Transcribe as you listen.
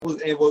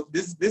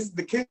this is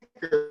the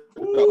kicker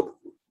though.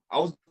 I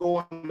was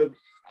going to.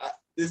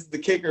 This is the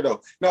kicker though.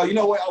 No, you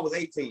know what? I was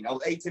 18. I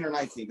was 18 or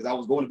 19 because I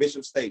was going to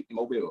Bishop State in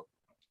Mobile.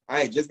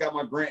 I had just got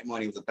my grant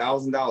money. It was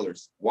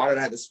 $1,000. Why did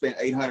I have to spend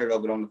 $800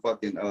 of it on the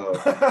fucking on the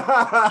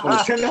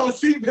 $10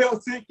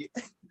 seatbelt ticket?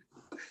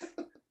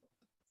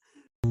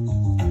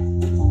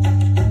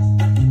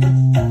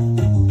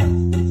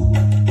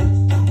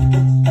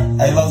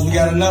 Hey, Los, we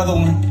got another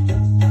one.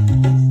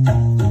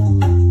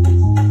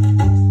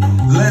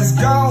 Let's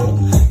go.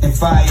 In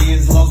 5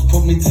 years, Los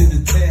put me to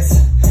the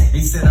test.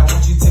 He said, I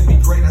want you to be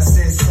great. I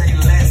said, say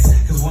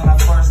less. Cause when I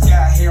first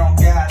got here on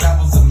God, I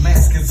was a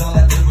mess. Cause all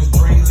I did was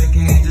drink liquor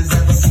and just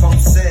ever smoke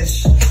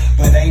sesh.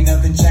 But ain't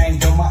nothing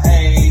changed on my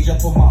age. I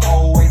put my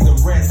old ways to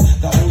rest.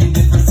 The only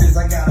difference is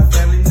I got a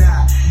family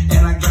now.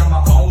 And I got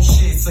my own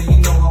shit. So you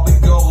know how it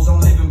goes.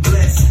 I'm living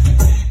blessed.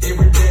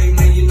 Every day,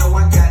 man, you know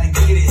I gotta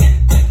get it.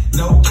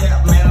 No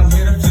cap, man. I'm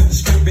here to flip the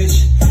script,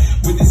 bitch.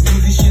 With this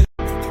music shit.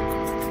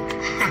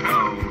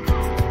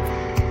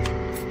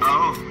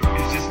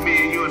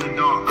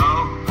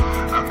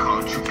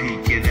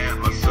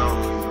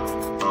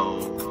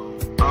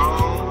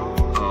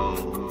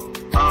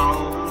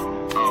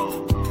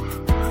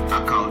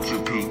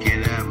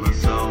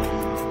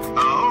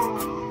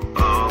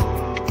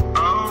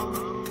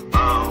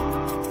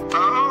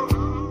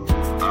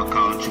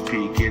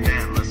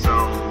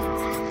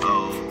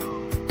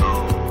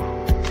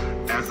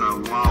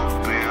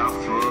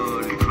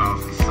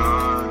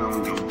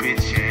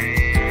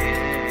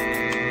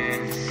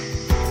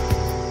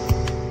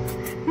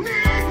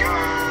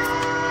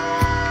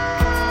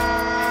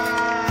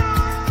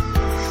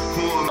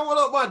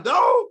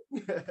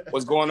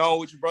 What's going on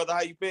with you, brother?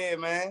 How you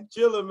been, man?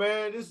 Chilling,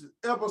 man. This is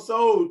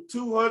episode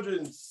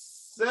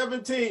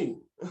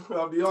 217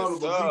 of the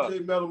Honorable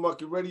DJ Metal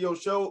Monkey Radio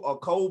Show, a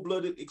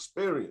cold-blooded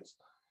experience.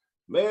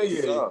 Man,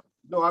 yeah, you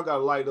know I got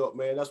to light up,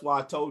 man. That's why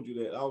I told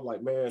you that. I was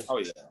like, man. Oh,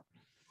 yeah.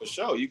 For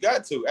sure. You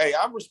got to. Hey,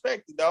 I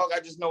respect it, dog. I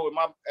just know with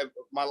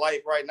my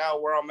life right now,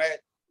 where I'm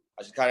at,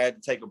 I just kind of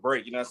had to take a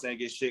break, you know what I'm saying?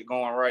 Get shit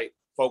going right.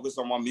 Focus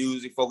on my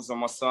music, focus on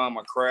my son,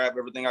 my craft,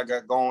 everything I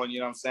got going, you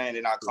know what I'm saying?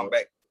 Then I'll come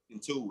back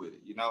into with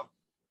it, you know?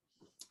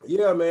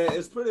 Yeah, man,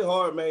 it's pretty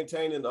hard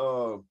maintaining.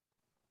 I'm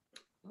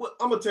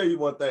gonna tell you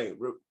one thing.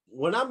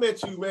 When I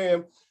met you,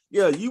 man,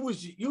 yeah, you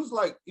was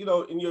like, you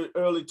know, in your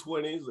early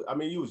 20s. I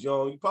mean, you was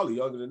young. You probably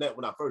younger than that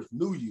when I first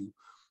knew you.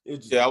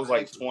 I was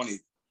like 20.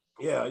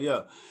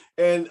 Yeah,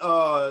 and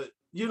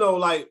you know,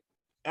 like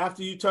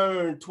after you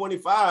turn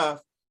 25,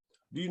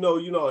 you know,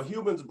 a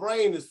human's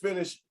brain is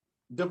finished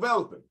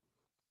developing.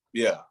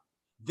 Yeah.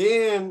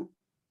 Then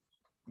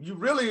you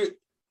really.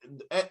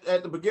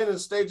 At the beginning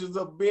stages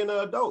of being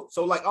an adult.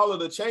 So like all of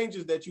the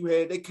changes that you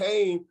had, they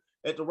came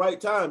at the right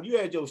time. You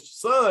had your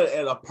son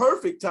at a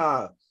perfect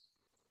time.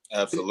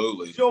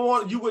 Absolutely.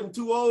 You wasn't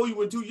too old, you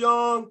weren't too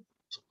young.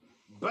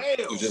 Bam.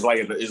 It was just like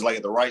at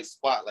the right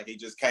spot. Like he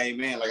just came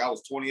in. Like I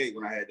was 28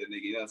 when I had that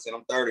nigga. You know what I'm saying?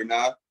 I'm 30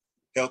 now.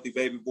 Healthy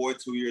baby boy,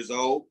 2 years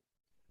old.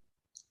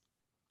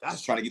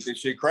 Just trying to get this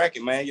shit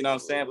cracking, man. You know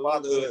what I'm saying?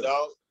 Fatherhood,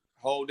 dog.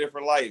 Whole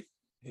different life.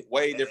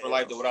 Way different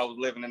life than what I was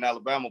living in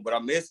Alabama, but I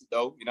miss it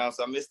though. You know,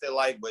 so I miss that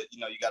life, but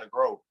you know, you got to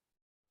grow.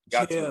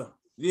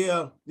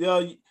 Yeah.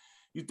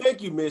 You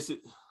think you miss it?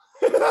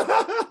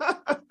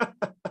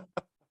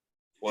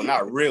 Well,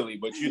 not really,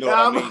 but you know what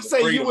I mean.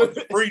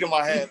 The freedom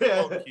I had.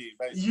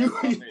 You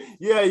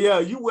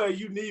where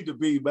you need to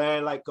be,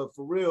 man. Like for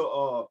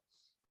real.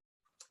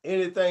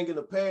 Anything in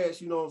the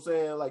past, you know what I'm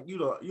saying? Like you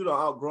don't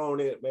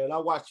outgrown it, man. I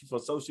watch you from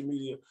social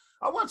media.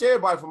 I watch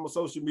everybody from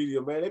social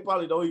media, man. They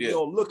probably don't even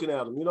know I'm looking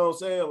at them. You know what I'm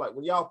saying? Like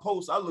when y'all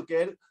post, I look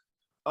at it.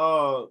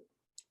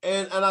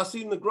 And I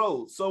seen the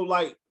growth. So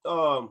like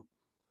we're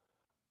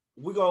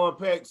gonna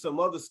unpack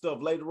some other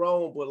stuff later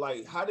on, but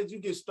like how did you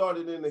get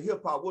started in the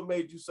hip hop? What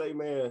made you say,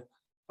 man,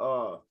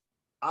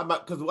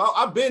 because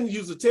I've been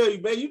used to tell you,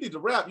 man, you need to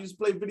rap, you used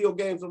to play video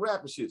games and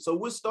rap and shit. So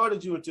what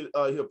started you into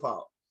hip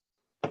hop?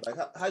 Like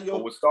how you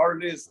what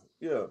started this?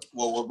 Yeah.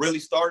 Well, what really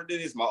started it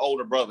is my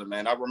older brother,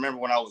 man. I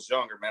remember when I was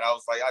younger, man. I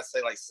was like, I'd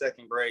say like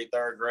second grade,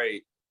 third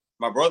grade.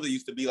 My brother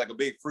used to be like a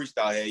big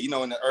freestyle head. You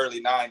know, in the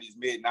early 90s,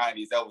 mid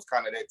 90s, that was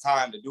kind of that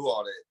time to do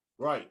all that.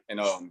 Right.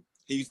 And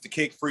he used to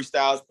kick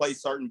freestyles, play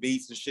certain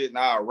beats and shit. And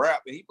I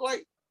rap, and he'd be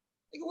like,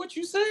 "Nigga, what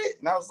you said?"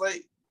 And I was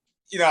like,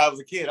 you know, I was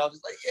a kid. I was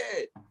just like,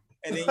 yeah.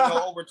 And then, you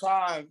know, over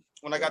time,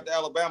 when I got to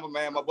Alabama,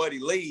 man, my buddy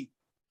Lee,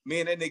 me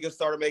and that nigga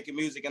started making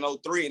music in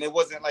 2003, and it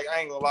wasn't like,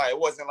 I ain't gonna lie, it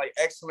wasn't like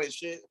excellent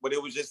shit, but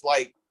it was just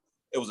like,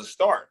 it was a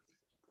start.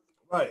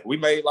 Right. We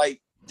made like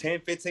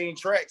 10, 15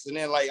 tracks, and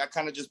then like, I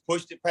kind of just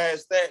pushed it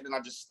past that, and I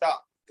just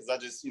stopped, because I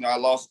just, you know, I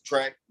lost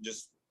track,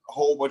 just a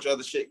whole bunch of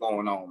other shit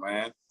going on,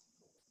 man.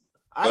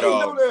 I didn't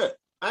know that.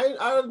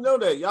 I didn't know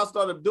that. Y'all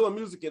started doing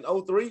music in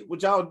 2003,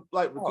 which y'all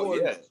like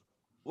recording. Oh, yeah.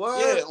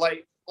 What? Yeah,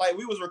 like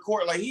we was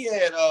recording, like he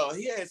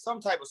had some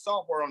type of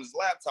software on his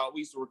laptop. We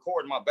used to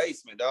record in my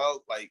basement, dog.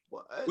 Like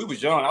what? We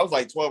was young. I was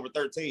like 12 or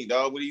 13,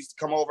 dog. We used to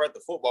come over at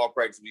the football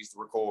practice. We used to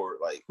record.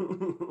 Like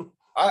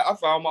I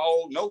found my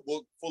old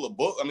notebook full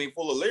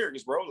of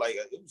lyrics, bro. Like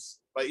it was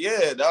like,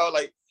 yeah, dog.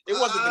 Like it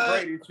wasn't the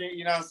greatest shit,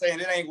 you know what I'm saying?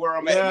 It ain't where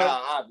I'm at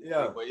now,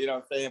 obviously, but you know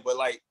what I'm saying? But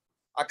like,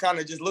 I kind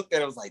of just looked at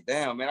it, I was like,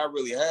 damn, man, I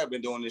really have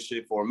been doing this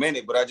shit for a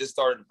minute, but I just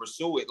started to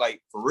pursue it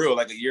like for real,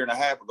 like a year and a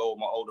half ago with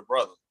my older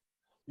brother.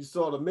 You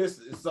sort of miss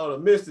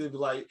it,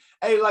 like,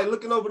 hey, like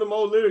looking over them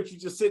old lyrics, you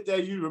just sit there,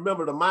 you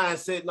remember the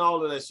mindset and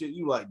all of that shit.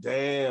 You like,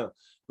 damn,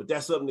 but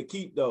that's something to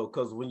keep though,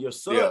 because when your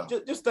son,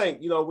 just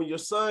think, you know, when your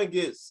son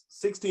gets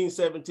 16,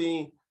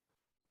 17,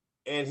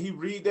 and he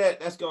read that,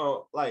 that's gonna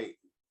like,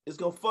 it's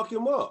gonna fuck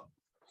him up.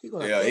 He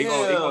gonna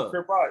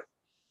trip out.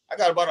 I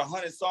got about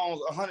 100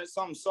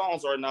 something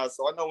songs right now,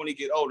 so I know when he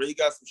get older, he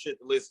got some shit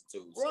to listen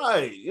to. So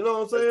right, you know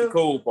what I'm saying? That's the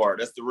cool part.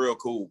 That's the real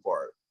cool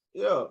part.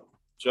 Yeah.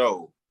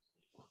 Joe.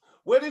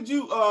 Where did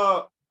you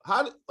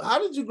how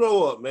did you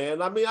grow up,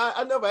 man? I mean,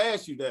 I never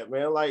asked you that,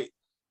 man. Like,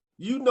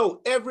 you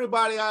know,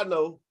 everybody I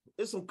know,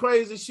 it's some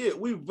crazy shit.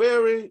 We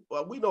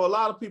know a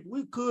lot of people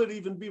we could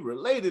even be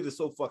related. It's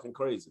so fucking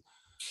crazy.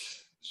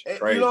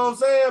 Crazy. You know what I'm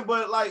saying?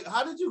 But like,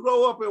 how did you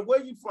grow up and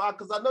where you from?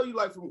 Because I know you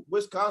like from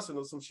Wisconsin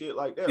or some shit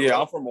like that. Yeah,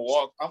 right? I'm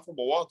from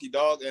Milwaukee,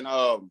 dog. And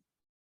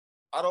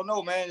I don't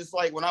know, man. It's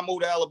like when I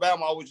moved to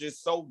Alabama, I was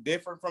just so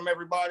different from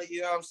everybody.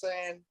 You know what I'm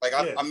saying? Like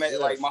I met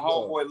like my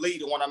homeboy Lee,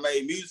 the one I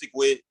made music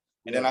with,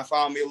 and then I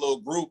found me a little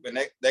group, and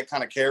that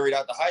kind of carried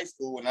out to high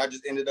school, and I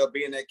just ended up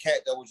being that cat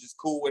that was just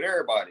cool with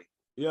everybody.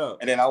 Yeah.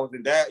 And then I was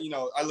in that, you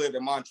know, I lived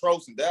in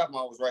Montrose, and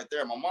Davenport was right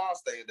there. My mom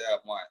stayed in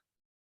Davenport.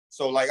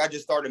 So like I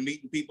just started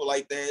meeting people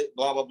like that,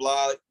 blah blah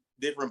blah,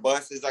 different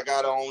buses I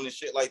got on and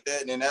shit like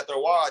that. And then after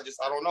a while,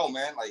 I don't know,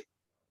 man. Like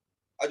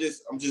I'm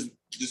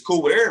just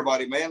cool with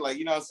everybody, man. Like,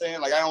 you know what I'm saying?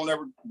 Like, I don't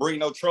ever bring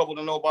no trouble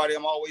to nobody.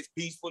 I'm always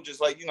peaceful.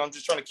 Just like, you know, I'm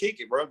just trying to kick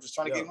it, bro. I'm just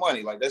trying to get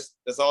money. Like,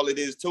 that's all it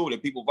is too.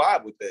 And people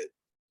vibe with that.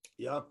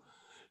 Yeah.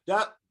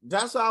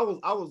 That's how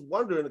I was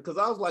wondering, because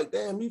I was like,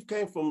 damn, he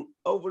came from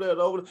over there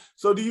to over there.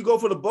 So do you go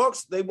for the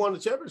Bucks? They won the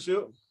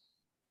championship.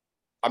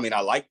 I mean,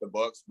 I like the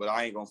Bucks, but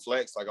I ain't gonna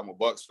flex like I'm a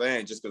Bucks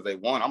fan just because they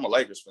won. I'm a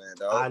Lakers fan,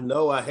 dog. I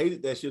know. I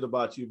hated that shit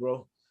about you,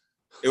 bro.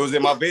 It was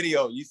in my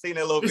video. You seen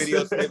that little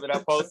video snippet I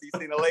posted? You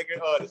seen the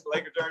this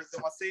Laker jersey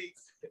in my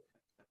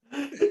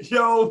seats?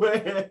 Yo,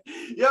 man.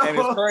 Yo. And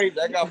it's crazy.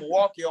 I got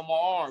Milwaukee on my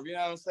arm. You know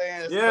what I'm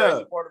saying? It's the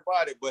crazy part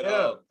about it. But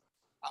I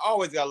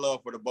always got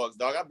love for the Bucks,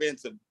 dog. I've been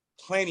to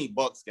plenty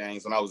Bucks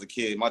games when I was a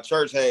kid. My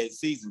church had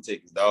season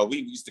tickets, dog. We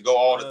used to go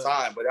all the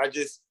time, but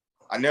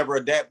I never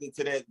adapted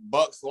to that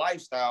Bucks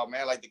lifestyle,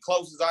 man. Like the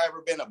closest I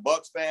ever been a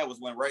Bucks fan was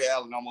when Ray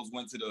Allen almost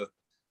went to the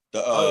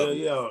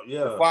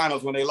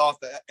finals when they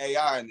lost to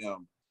AI and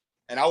them.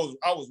 And I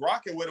was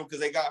rocking with them because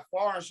they got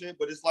far and shit.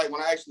 But it's like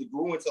when I actually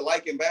grew into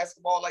liking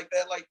basketball like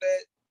that.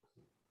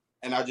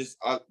 And I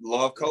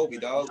love Kobe,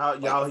 dog.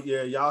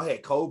 Y'all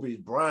had Kobe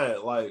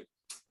Bryant, like.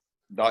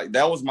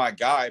 That was my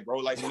guy, bro.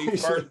 Like when he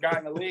first got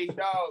in the league,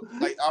 dog.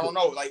 Like I don't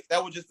know, like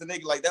that was just the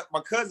nigga. Like that,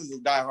 my cousin's a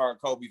diehard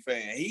Kobe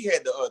fan. He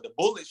had the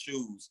bullet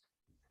shoes.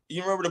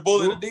 You remember the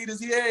bullet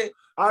Adidas he had?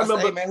 I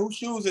remember. Said, hey man, whose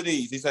shoes are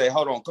these? He said,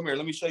 hold on, come here,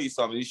 let me show you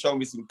something. He showed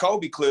me some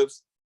Kobe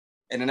clips,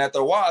 and then after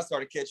a while, I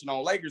started catching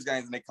on Lakers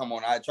games, and they come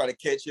on. I try to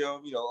catch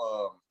him, you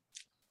know.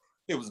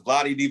 It was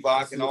Vlade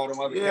Divac and all them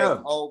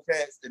other old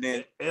cats. And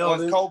then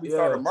once Kobe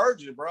started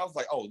emerging, bro, I was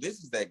like, oh,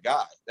 this is that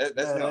guy. That's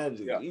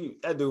him.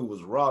 That dude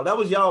was raw. That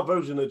was y'all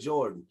version of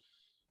Jordan.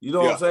 You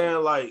know what I'm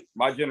saying? Like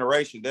my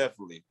generation,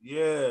 definitely.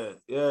 Yeah.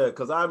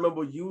 Because I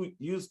remember you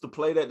used to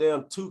play that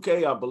damn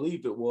 2K, I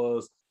believe it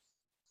was.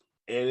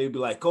 And it'd be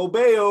like,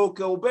 Kobe. I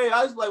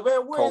was like,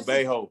 man, where's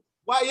Kobeho.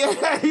 Why?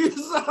 Yeah.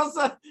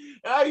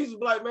 I used to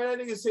be like, man,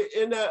 that nigga sit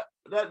in that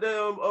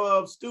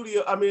damn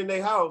studio, in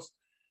their house,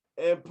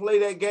 and play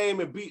that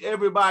game and beat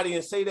everybody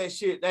and say that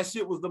shit. That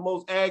shit was the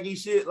most Aggie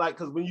shit. Like,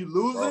 cause when you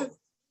losing,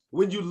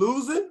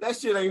 that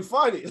shit ain't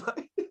funny.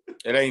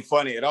 It ain't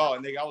funny at all.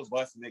 Nigga, I was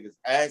busting niggas'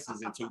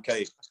 asses in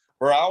 2K.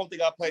 Bro, I don't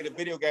think I played a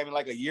video game in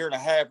like a year and a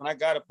half, and I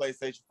got a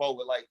PlayStation 4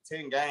 with like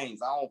 10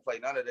 games. I don't play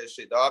none of that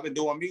shit, dog. I've been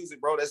doing music,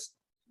 bro. That's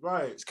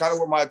right. It's kind of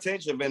where my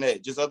attention been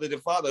at, just other than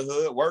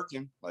fatherhood,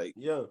 working. Like,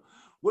 yeah.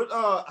 What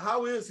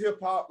how is hip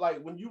hop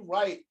like when you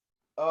write?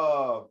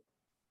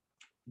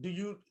 Do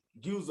you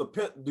use a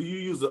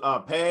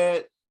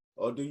pad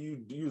or do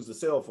you use a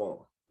cell phone?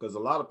 Because a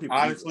lot of people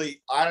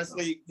honestly,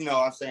 you know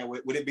what I'm saying,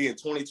 with it being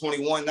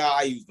 2021 now,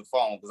 I use the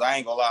phone because I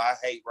ain't gonna lie,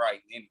 I hate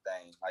writing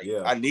anything. Like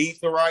I need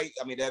to write.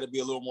 I mean, that'd be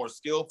a little more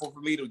skillful for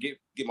me to get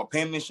my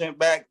penmanship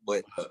back.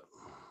 But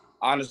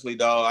honestly,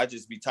 dog, I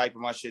just be typing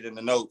my shit in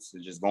the notes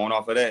and just going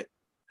off of that.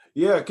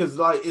 Yeah, because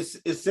like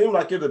it seemed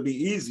like it'd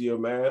be easier,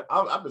 man.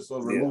 I've been so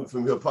removed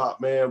from hip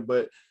hop, man,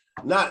 but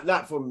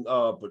not from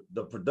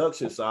the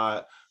production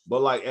side.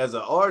 But like as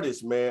an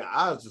artist, man,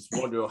 I was just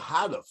wondering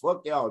how the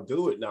fuck y'all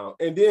do it now.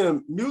 And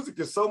then music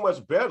is so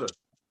much better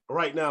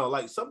right now.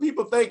 Like some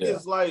people think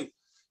it's like,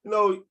 you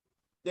know,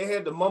 they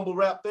had the mumble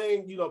rap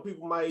thing. You know,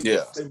 people might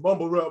say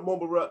mumble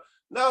rap.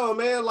 No,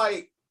 man,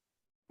 like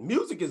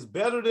music is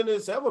better than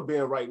it's ever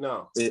been right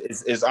now.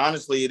 It's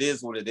honestly, it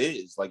is what it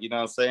is. Like, you know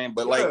what I'm saying?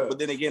 But but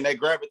then again, that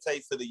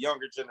gravitates to the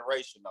younger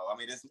generation though. I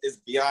mean, it's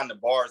beyond the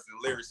bars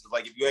and lyrics. It's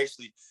like if you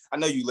actually, I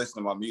know you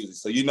listen to my music,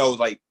 so you know,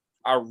 like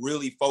I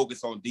really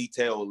focus on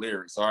detailed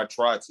lyrics, or I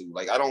try to.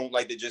 Like, I don't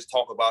like to just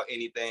talk about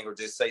anything or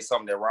just say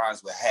something that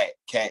rhymes with hat,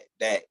 cat,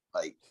 that.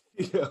 Like,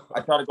 yeah.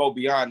 I try to go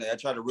beyond that. I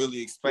try to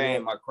really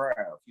expand my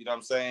craft. You know what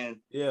I'm saying?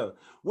 Yeah.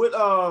 With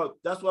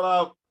that's what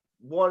I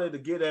wanted to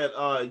get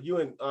at. You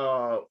and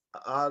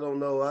I don't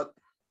know.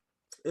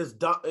 It's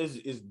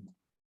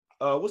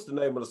what's the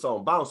name of the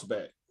song? Bounce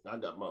Back. I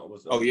got my.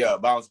 Oh yeah,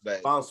 Bounce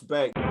Back. Bounce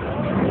Back.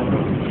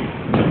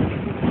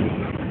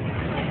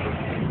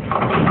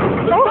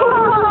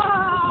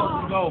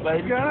 Go,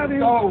 baby.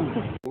 Go.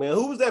 Man,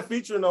 who was that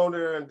featuring on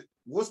there, and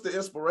what's the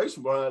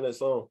inspiration behind that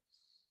song?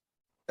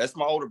 That's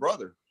my older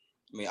brother.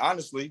 I mean,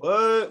 honestly.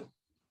 What?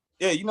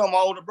 Yeah, you know my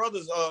older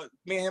brother's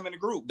me and him in the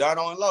group,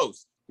 Dono and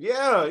Los.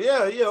 Yeah,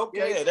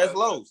 okay. Yeah, that's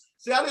Los.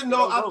 See, I didn't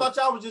know. I thought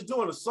y'all was just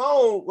doing a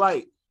song,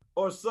 like,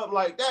 or something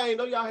like that. I didn't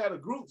know y'all had a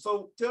group.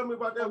 So tell me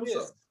about that. What's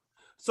up?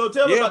 So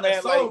tell me about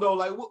that song, though.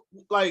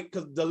 Like,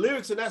 because the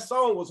lyrics in that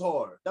song was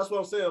hard. That's what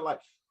I'm saying. Like,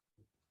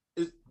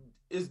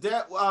 is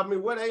that? I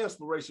mean, where that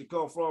inspiration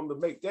come from to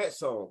make that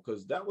song?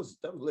 Because that was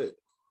lit.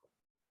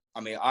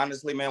 I mean,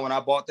 honestly, man, when I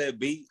bought that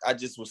beat, I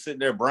just was sitting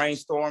there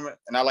brainstorming,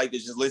 and I like to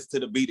just listen to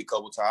the beat a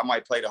couple times. I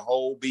might play the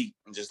whole beat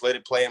and just let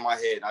it play in my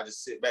head. And I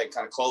just sit back,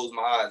 kind of close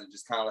my eyes, and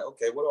just kind of like,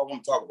 okay, what do I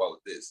want to talk about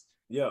with this?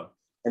 Yeah.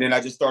 And then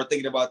I just start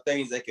thinking about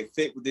things that can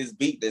fit with this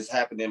beat that's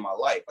happened in my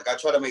life. Like, I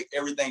try to make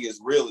everything as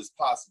real as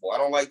possible. I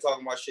don't like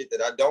talking about shit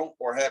that I don't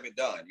or haven't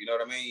done. You know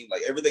what I mean?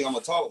 Like, everything I'm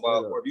gonna talk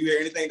about, or if you hear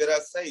anything that I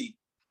say,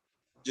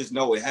 just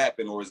know it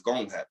happened or it's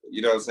gonna happen.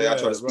 You know what I'm saying? I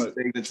try to speak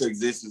things into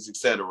existence,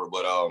 etc.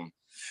 But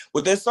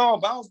with this song,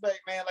 Bounce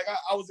Back, man, like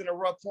I was in a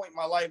rough point in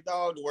my life,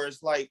 dog, where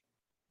it's like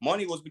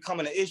money was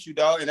becoming an issue,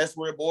 dog, and that's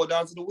where it boiled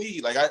down to the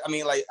weed. Like, I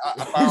mean, like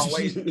I found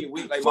ways to get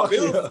weed. Like, my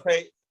bills was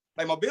paid.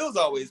 Like, my bills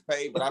always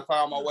paid, but I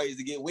found my ways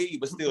to get weed,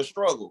 but still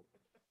struggle.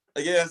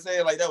 Like, you know what I'm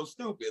saying? Like, that was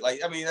stupid.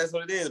 Like, I mean, that's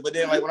what it is. But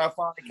then, like, when I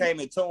finally came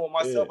in tune with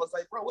myself, I was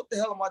like, bro, what the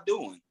hell am I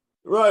doing?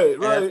 Right.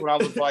 And that's when I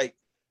was like,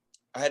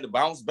 I had to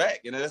bounce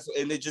back. And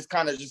it just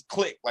kind of just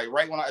clicked. Like,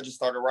 right when I just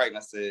started writing,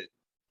 I said,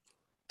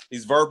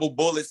 these verbal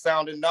bullets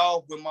sounding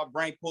off with my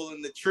brain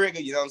pulling the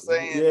trigger, you know what I'm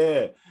saying?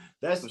 Yeah,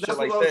 that's what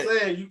I'm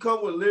saying. You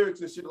come with lyrics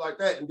and shit like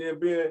that, and then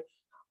being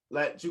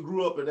like, you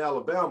grew up in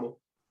Alabama.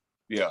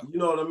 Yeah. You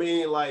know what I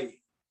mean? Like,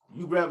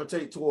 you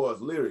gravitate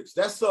towards lyrics.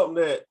 That's something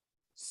that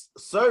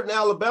certain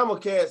Alabama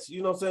cats,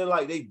 you know what I'm saying,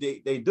 like they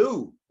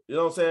do. You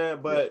know what I'm saying?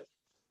 But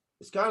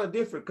it's kind of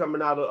different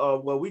coming out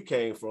of where we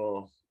came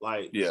from.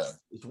 Like,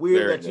 it's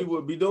weird that you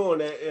would be doing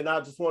that, and I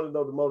just want to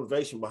know the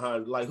motivation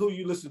behind it. Like, who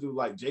you listen to,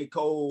 like J.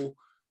 Cole?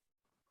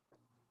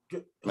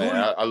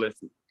 Man, I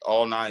listen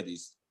all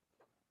 90s.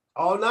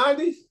 All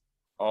 90s?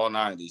 All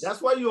 90s.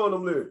 That's why you on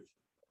them lyrics.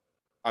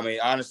 I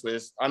mean, honestly,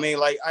 I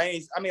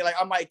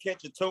might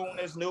catch a tune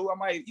that's new. I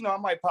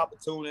might pop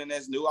a tune in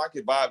that's new. I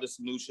could vibe to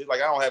some new shit.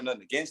 Like, I don't have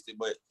nothing against it,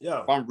 but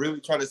if I'm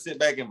really trying to sit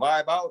back and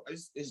vibe out,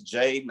 it's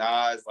Jay,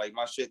 Nas, like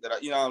my shit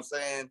that you know what I'm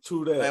saying?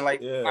 True that. And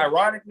like,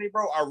 ironically,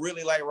 bro, I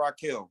really like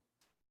Rakim.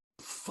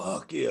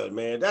 Fuck yeah,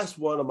 man. That's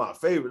one of my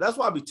favorites. That's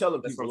why I be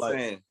telling people,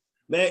 like,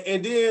 man,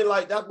 and then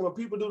like that when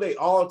people do their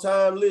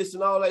all-time list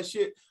and all that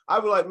shit, I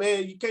be like,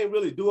 man, you can't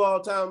really do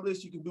all-time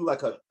list. You can do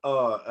like a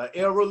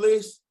era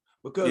list.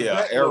 Because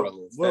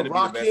when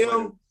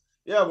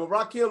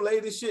Rakim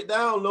laid this shit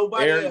down,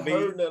 nobody had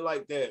heard nothing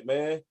like that,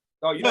 man.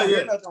 No, you don't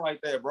hear nothing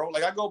like that, bro.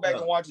 Like, I go back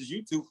and watch his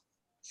YouTube.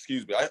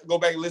 Excuse me. I go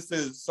back and listen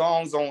to his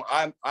songs on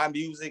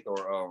iMusic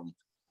or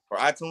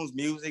iTunes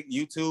Music,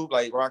 YouTube.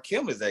 Like,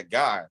 Rakim is that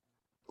guy.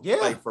 Yeah,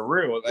 like for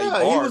real.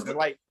 Like, he was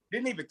like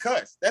didn't even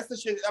cuss. That's the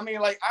shit. I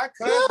mean, like, I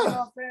cuss, you know what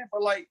I'm saying?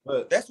 But like,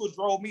 that's what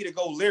drove me to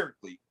go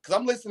lyrically. Because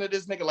I'm listening to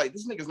this nigga, like,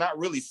 this nigga's not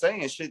really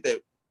saying shit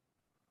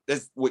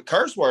that's with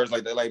curse words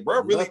like that. Like,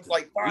 bro, really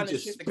like finding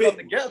shit to come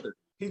together.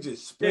 He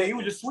just spit. Yeah, he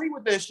was just sweet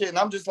with that shit. And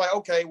I'm just like,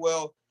 okay,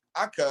 well,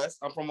 I cuss.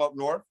 I'm from up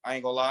north. I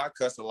ain't gonna lie, I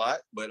cuss a lot.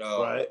 But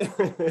I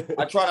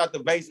try not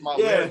to base my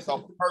lyrics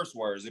off of curse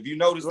words. If you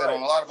notice that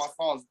on a lot of my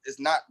songs, it's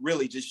not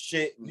really just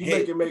shit. And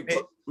you make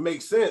it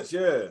make sense,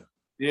 yeah.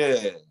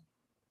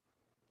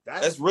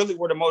 That's really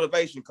where the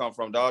motivation come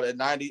from, dog. At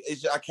 90,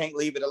 I can't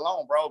leave it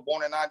alone, bro.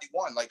 Born in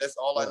 91. Like, that's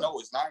all I know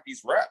is 90s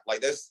rap.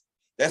 Like, that's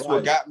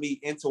what got me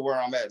into where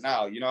I'm at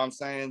now. You know what I'm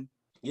saying?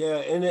 Yeah,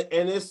 and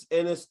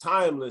it's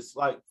timeless,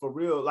 like, for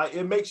real. Like,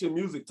 it makes your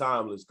music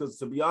timeless. Because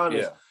to be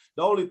honest,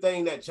 the only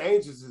thing that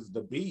changes is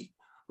the beat.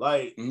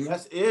 Like,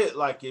 that's it.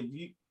 Like, if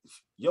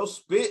your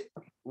spit,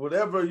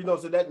 whatever, you know,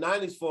 so that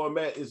 90s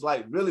format is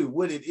like really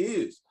what it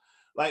is.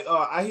 Like,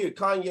 I hear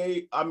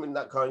Kanye, I mean,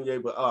 not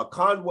Kanye, but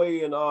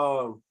Conway and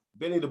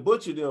Benny the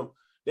Butcher, them,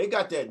 they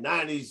got that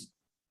 90s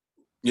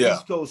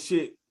East Coast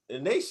shit,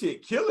 and they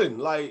shit killing.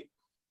 Like,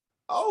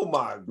 oh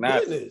my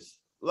goodness.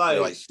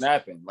 Like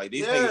snapping. Like,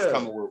 these niggas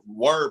coming with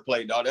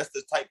wordplay, dog. That's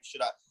the type of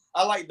shit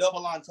I like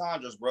double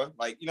entendres, bro.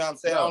 Like, you know what I'm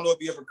saying? I don't know if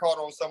you ever caught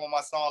on some of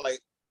my songs, like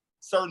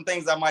certain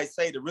things I might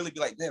say to really be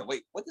like, damn,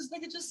 wait, what this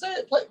nigga just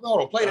said? Play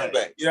that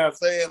back. You know what I'm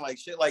saying? Like,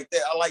 shit like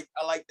that. I like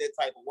that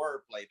type of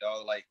wordplay,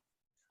 dog. Like,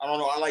 I don't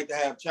know. I like to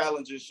have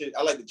challenges shit.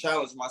 I like to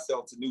challenge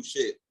myself to new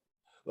shit.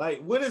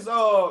 Like, what is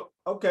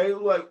okay,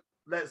 like,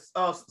 that's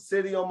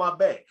City on My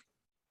Back.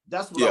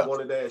 That's what I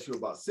wanted to ask you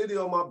about. City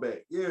on My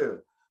Back. Yeah.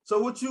 So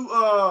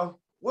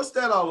what's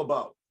that all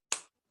about?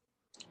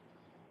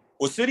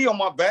 Well, City on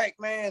My Back,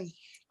 man,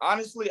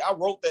 honestly, I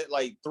wrote that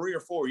like 3 or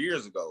 4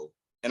 years ago,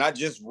 and I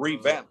just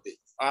revamped it.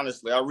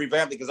 Honestly, I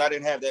revamped it because I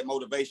didn't have that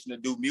motivation to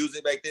do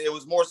music back then. It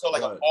was more so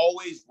like I've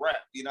always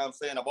rapped, you know what I'm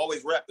saying? I've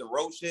always rapped and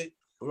wrote shit,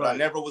 but I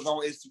never was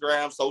on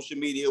Instagram, social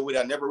media with it.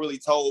 I never really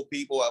told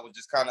people. I was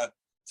just kind of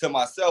to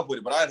myself with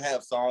it, but I'd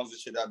have songs and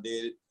shit I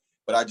did,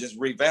 but I just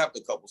revamped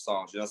a couple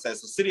songs, you know what I'm saying?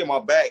 So City on My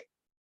Back,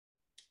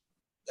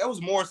 that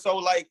was more so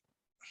like,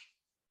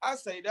 I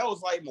say that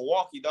was like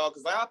Milwaukee, dog,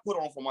 because I put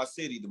on for my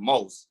city the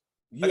most.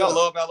 Like I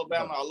love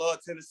Alabama, I love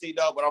Tennessee,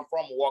 dog, but I'm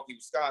from Milwaukee,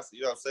 Wisconsin.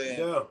 You know what I'm saying?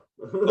 Yeah.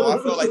 So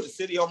I feel like the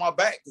city on my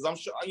back because I'm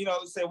sure, you know,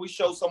 say we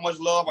show so much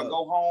love. I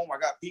go home, I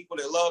got people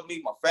that love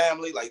me, my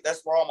family. Like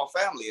that's where all my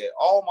family at.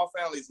 All my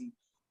families, and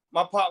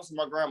my pops and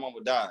my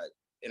grandmama died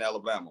in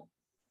Alabama.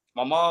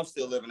 My mom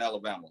still live in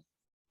Alabama,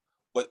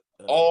 but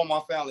all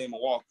my family in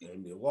Milwaukee.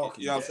 You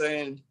know what I'm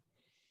saying?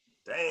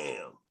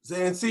 Damn.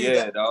 Saying, see,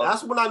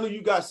 that's when I knew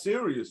you got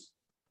serious.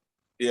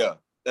 Yeah.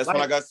 That's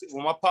like,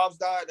 when my pops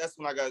died, that's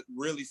when I got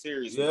really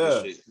serious with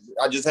this shit.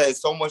 I just had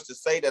so much to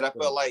say that I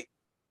felt like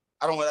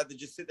I don't have to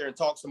just sit there and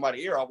talk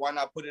somebody's ear off. Why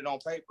not put it on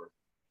paper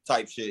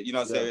type shit? You know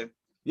what I'm saying?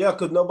 Yeah,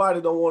 because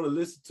nobody don't want to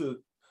listen to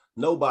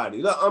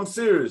nobody. I'm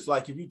serious.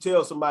 Like if you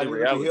tell somebody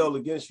it'll be held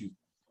against you.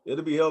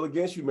 It'll be held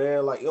against you,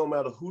 man. Like it don't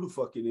matter who the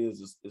fuck it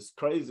is. It's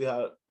crazy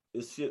how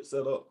this shit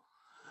set up.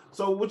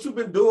 So what you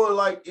been doing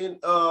like in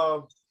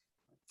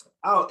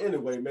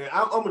anyway, man,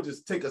 I'm gonna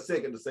just take a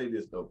second to say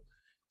this though.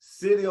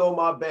 City on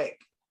My Back,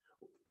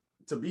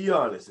 to be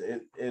honest,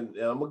 and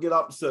I'm gonna get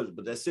off the subject,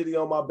 but that City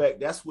on My Back,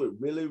 that's what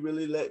really,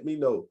 really let me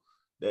know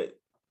that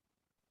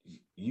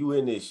you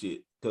in this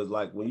shit. Cause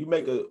like when you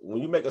make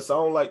a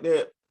song like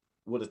that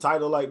with a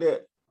title like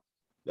that,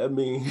 that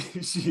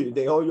means shit,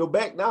 they on your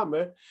back now,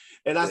 man.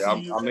 And I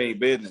see you. I mean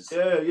business.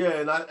 Yeah,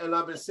 and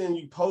I've been seeing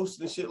you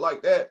post and shit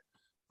like that,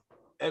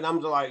 and I'm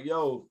just like,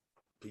 yo.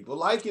 People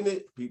liking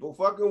it, people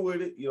fucking with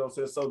it, you know what I'm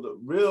saying? So the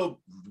real,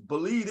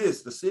 believe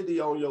this, the city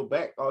on your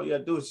back, all you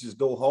gotta do is just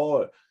go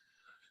hard.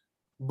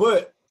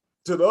 But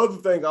to the other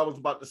thing I was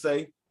about to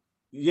say,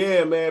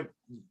 yeah, man,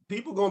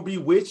 people gonna be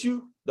with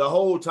you the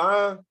whole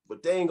time,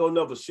 but they ain't gonna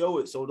never show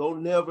it. So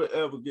don't never,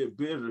 ever get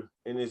bitter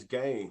in this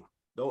game.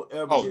 Don't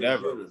ever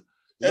get bitter.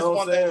 That's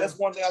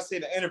one thing I said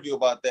in the interview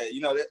about that.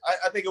 You know,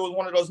 I think it was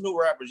one of those new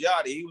rappers,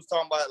 Yachty. He was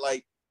talking about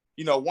like,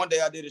 you know, one day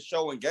I did a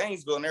show in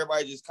Gainesville and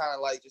everybody just kind of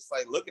like,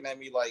 looking at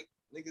me like,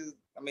 niggas,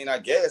 I mean, I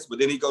guess, but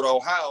then he go to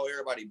Ohio,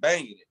 everybody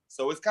banging it.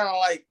 So it's kind of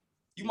like,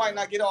 you might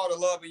not get all the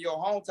love in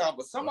your hometown,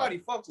 but somebody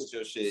fucks with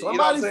your shit.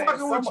 Somebody you know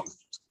fucking with you.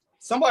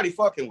 Somebody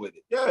fucking with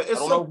it. Yeah, I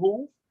don't know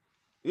who.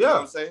 Yeah. You know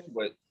what I'm saying?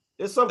 But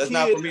it's some that's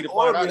not for me to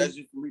find out. That's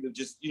just for me to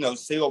just, you know,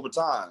 see over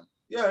time.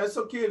 Yeah, it's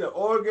some kid in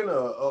Oregon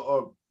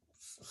or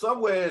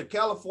somewhere in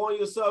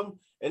California or something,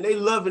 and they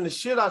loving the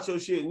shit out your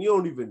shit, and you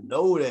don't even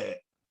know that.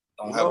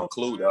 Don't have a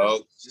clue,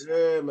 dog.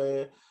 Yeah,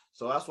 man.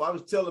 So that's why I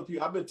was telling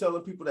people. I've been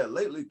telling people that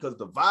lately because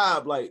the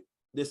vibe, like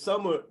this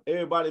summer,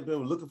 everybody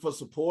been looking for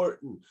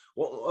support and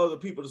wanting other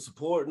people to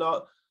support. And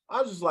all.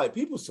 I was just like,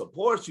 people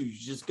support you. You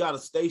just gotta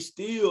stay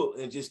still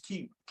and just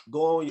keep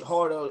going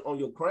hard on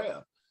your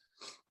craft.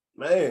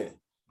 Man,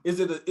 is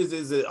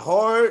it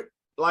hard?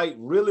 Like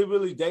really,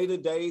 really day to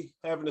day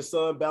having the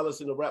sun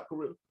balance in the rap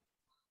career?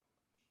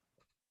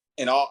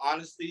 In all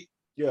honesty,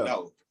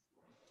 no.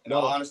 In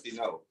all honesty,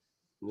 no.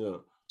 Yeah.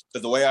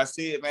 Because the way I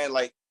see it, man,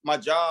 like my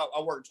job,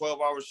 I work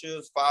 12-hour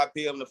shifts, 5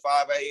 p.m. to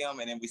 5 a.m.,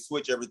 and then we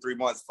switch every 3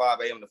 months, 5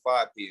 a.m. to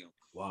 5 p.m.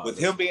 Wow, with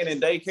him being in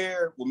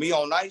daycare, with me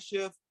on night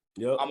shift,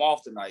 I'm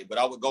off tonight, but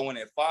I would go in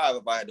at 5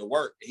 if I had to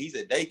work. He's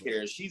at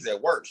daycare, she's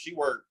at work. She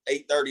worked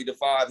 8:30 to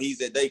 5,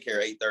 he's at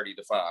daycare 8:30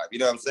 to 5. You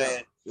know what I'm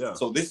saying? Yeah.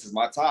 So this is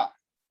my time.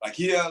 Like,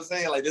 you know what I'm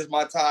saying? Like, this is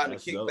my time to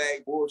kick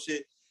back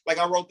bullshit. Like,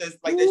 I wrote this,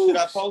 like that shit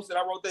I posted,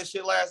 I wrote that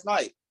shit last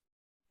night.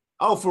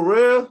 Oh, for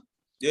real?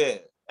 Yeah.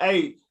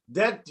 Hey,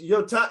 that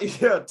your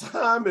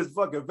time is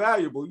fucking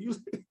valuable.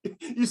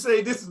 You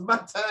say this is my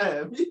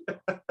time.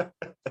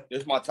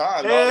 It's my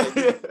time,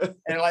 dog.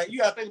 And like you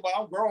gotta think about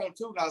I'm grown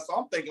too now, so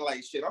I'm thinking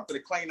like shit, I'm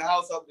gonna clean the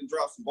house up and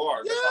drop some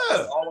bars.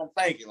 That's all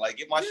I'm thinking. Like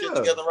get my shit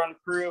together around the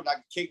crib and I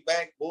can kick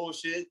back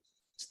bullshit.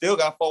 Still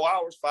got 4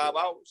 hours, 5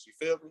 hours. You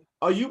feel me?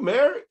 Are you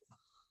married?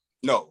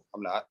 No,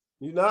 I'm not.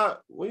 You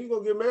not? When you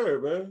gonna get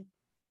married, man?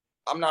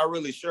 I'm not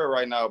really sure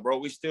right now, bro.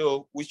 We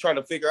trying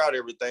to figure out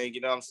everything, you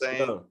know what I'm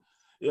saying?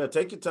 Yeah,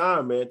 take your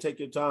time, man. Take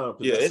your time.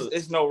 Yeah,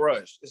 it's no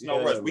rush. It's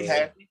no rush. We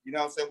happy, you know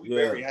what I'm saying? We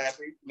very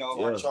happy. You know,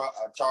 our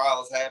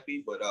child's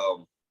happy, but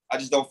I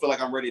just don't feel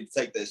like I'm ready to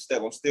take that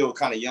step. I'm still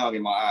kind of young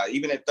in my eyes.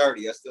 Even at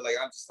 30, I'm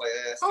just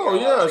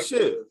like,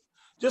 shit.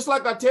 Just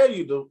like I tell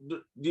you,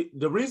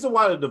 the reason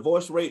why the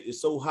divorce rate is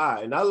so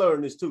high, and I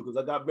learned this too, because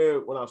I got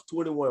married when I was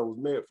 21. I was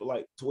married for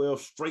like 12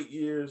 straight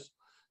years.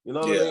 You know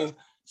what I mean?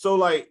 So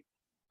like,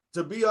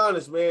 to be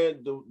honest,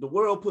 man, the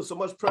world puts so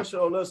much pressure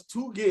on us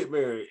to get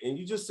married. And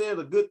you just said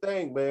a good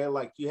thing, man.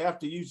 Like you have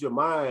to use your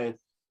mind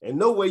and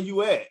know where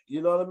you at.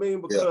 You know what I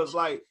mean? Because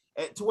like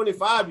at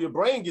 25, your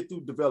brain get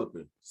through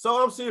developing.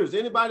 So I'm serious.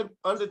 Anybody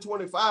under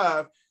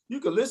 25, you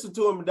can listen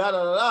to them and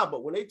da.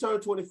 But when they turn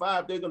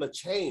 25, they're gonna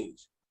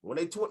change. When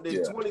they're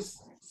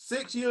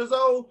 26 years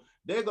old,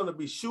 they're gonna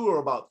be sure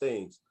about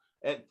things.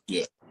 At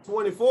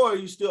 24,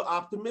 you're still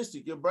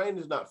optimistic. Your brain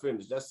is not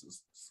finished.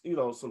 That's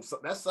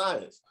that's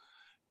science.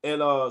 And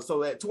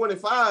so at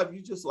 25,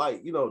 you just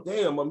like,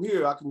 damn, I'm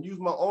here. I can use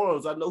my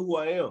arms. I know who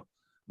I am.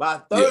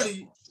 By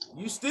 30,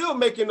 you still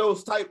making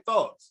those type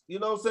thoughts. You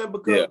know what I'm saying?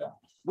 Because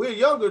we're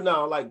younger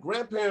now. Like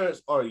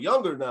grandparents are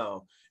younger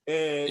now.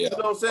 And you know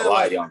what I'm saying? A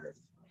lot younger.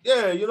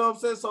 Yeah, you know what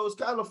I'm saying? So it's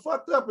kind of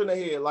fucked up in the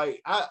head.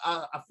 Like,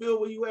 I feel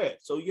where you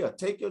at. So yeah,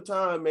 take your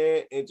time,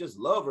 man, and just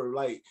love her.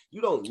 Like,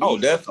 you don't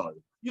need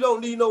definitely. You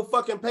don't need no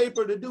fucking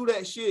paper to do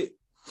that shit.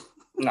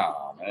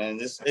 Nah, man,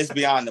 it's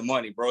beyond the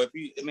money, bro.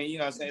 You know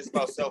what I'm saying? It's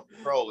about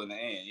self-control in the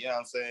end. You know what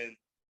I'm saying?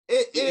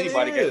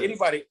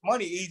 Anybody,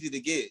 money easy to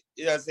get.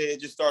 You know what I'm saying?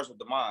 It just starts with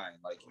the mind.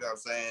 Like, you know what I'm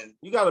saying?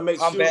 You got to make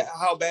sure.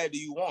 How bad do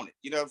you want it?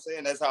 You know what I'm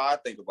saying? That's how I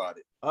think about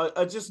it.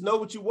 I just know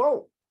what you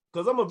want.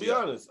 Because I'm going to be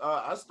honest.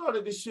 I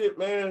started this shit,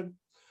 man.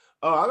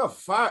 I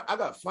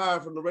got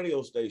fired from the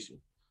radio station.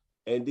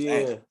 And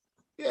then...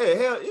 Yeah,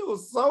 hell, it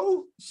was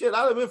so shit.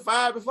 I'd have been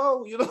fired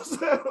before, you know what I'm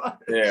saying? Like,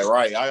 yeah,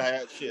 right. I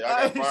got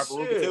fired for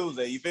Ruby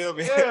Tuesday. You feel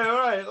me? Yeah,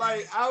 right.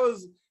 Like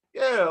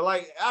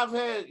I've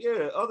had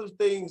other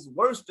things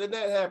worse than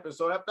that happen.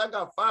 So after I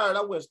got fired,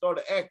 I went and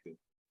started acting,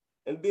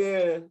 and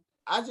then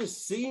I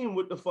just seen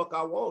what the fuck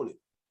I wanted.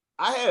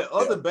 I had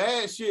other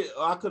bad shit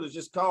I could have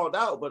just called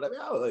out, but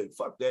I was like,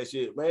 fuck that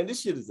shit, man.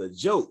 This shit is a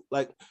joke.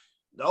 Like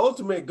the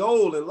ultimate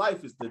goal in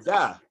life is to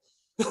die.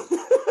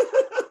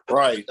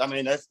 Right. I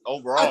mean, that's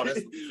overall.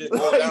 That's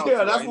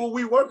that's what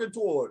we working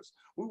towards.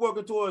 We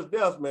working towards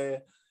death, man.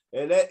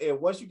 And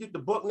once you get the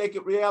buck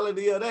naked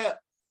reality of that,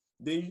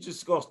 then you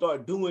just gonna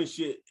start doing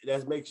shit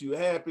that makes you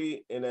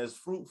happy and that's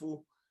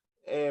fruitful.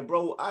 And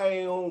bro, I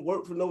ain't on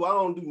work for I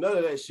don't do none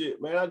of that shit,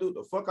 man. I do what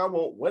the fuck I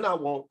want when I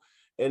want,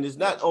 and it's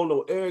not on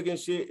no arrogant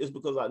shit. It's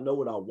because I know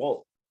what I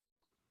want.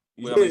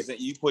 Well, I mean,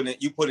 you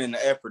put in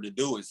the effort to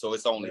do it, so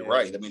it's only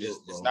right. I mean,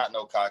 it's not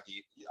no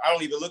cocky. I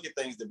don't even look at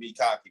things to be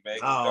cocky, man.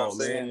 You know what I'm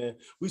saying?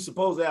 We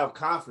supposed to have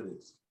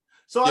confidence.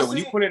 So when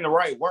you put in the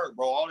right work,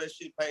 bro, all that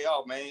shit pay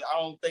off, man. I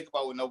don't think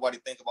about what nobody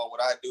think about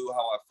what I do,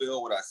 how I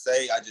feel, what I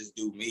say. I just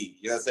do me.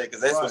 You know what I'm saying?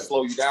 Because that's what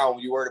slow you down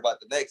when you worried about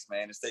the next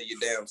man instead of your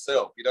damn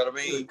self. You know what I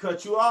mean? It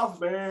cut you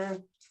off,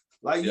 man.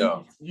 Like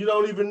you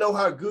don't even know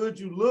how good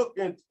you look,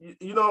 and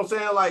you know what I'm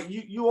saying? Like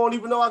you won't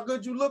even know how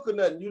good you look or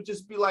nothing. You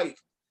just be like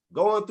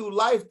going through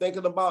life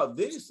thinking about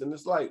this, and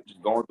it's like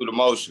going through the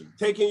motion,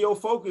 taking your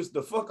focus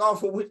the fuck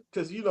off of it,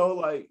 because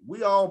like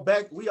we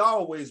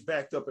always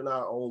backed up in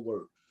our own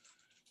work,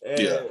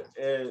 and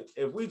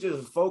if we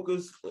just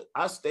focus,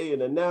 I stay in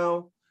the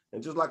now,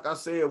 and just like I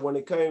said, when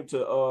it came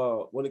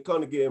to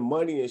getting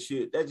money and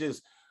shit,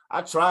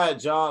 I tried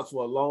jobs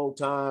for a long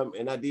time,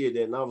 and I did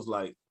that, and I was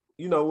like,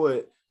 you know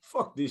what,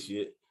 fuck this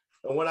shit.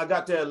 And when I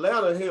got to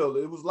Atlanta, hell,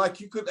 it was like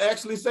you could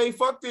actually say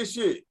fuck this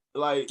shit.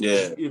 Like,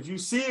 if you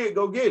see it,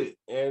 go get it.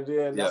 And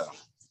then,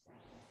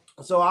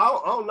 so I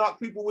don't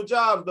knock people with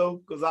jobs though,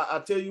 because I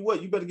tell you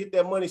what, you better get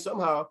that money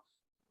somehow.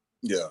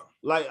 Yeah.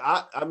 Like,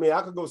 I mean,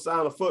 I could go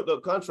sign a fucked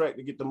up contract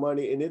to get the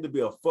money, and it'll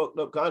be a fucked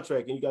up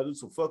contract, and you got to do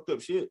some fucked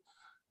up shit.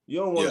 You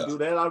don't want to do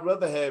that. I'd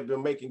rather have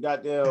been making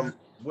goddamn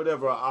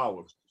whatever an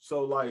hour.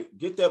 So, like,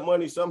 get that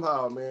money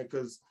somehow, man,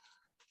 because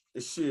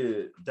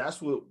shit,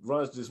 that's what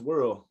runs this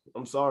world.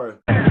 I'm sorry.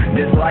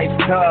 This life's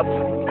tough.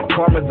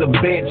 Karma's a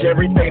bitch.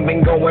 Everything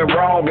been going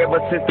wrong ever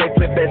since they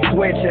flipped that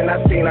switch. And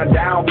I seen a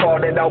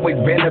downfall that always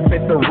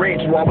benefits the rich.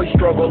 While we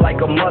struggle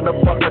like a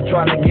motherfucker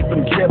trying to get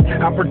some chips.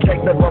 I'm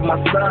protective of my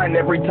son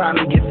every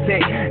time he gets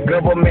sick.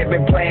 Government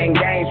been playing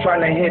games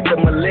trying to hit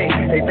them a lick.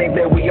 They think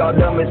that we all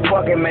dumb as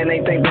fucking, man.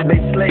 They think that they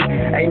slick.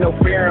 Ain't no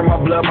fear in my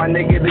blood, my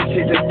nigga. This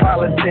shit just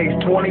politics.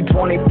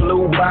 2020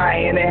 flew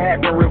by and it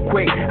happened real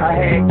quick. I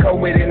had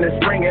COVID in the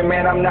spring and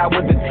man, I'm not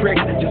with the tricks.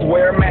 Just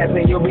wear a mask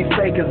and you'll be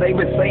safe, cause they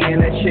been saying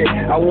that shit.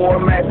 I wore a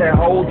mask that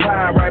whole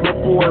time right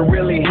before it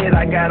really hit.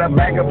 I got a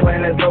backup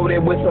plan that's loaded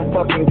with some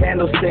fucking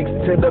candlesticks.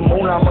 To the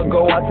moon I'ma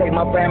go, I take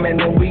my family and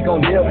then we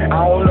gon' dip.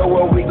 I don't know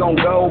where we gon'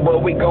 go, but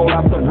we go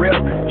off the rip.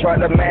 Try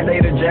to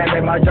mandate a jab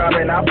at my job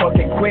and I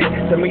fucking quit.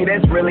 To me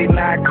that's really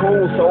not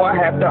cool, so I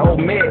have to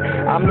admit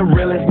I'm the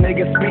realest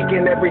nigga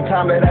speaking every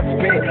time that I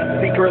spit.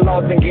 Secret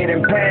laws been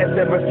getting passed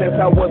ever since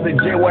I was a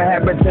jit. What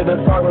happened to the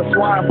SARS and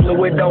swine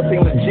flu? It don't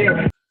seem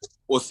legit.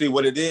 Well, see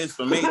what it is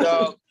for me,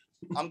 dog.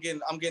 I'm getting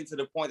to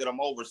the point that I'm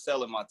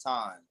overselling my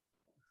time.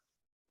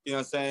 You know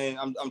what I'm saying?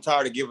 I'm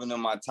tired of giving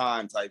them my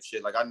time type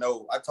shit. Like I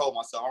told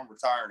myself I'm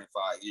retiring in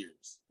 5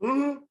 years.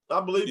 Mm-hmm.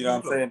 I believe you know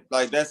what I'm saying?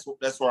 Like that's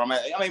where I'm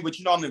at. I mean, but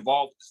I'm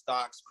involved with the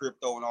stocks,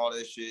 crypto, and all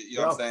that shit. You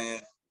know what I'm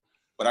saying?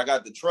 But I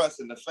got the trust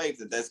and the faith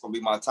that that's gonna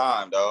be my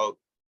time, dog.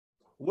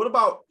 What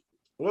about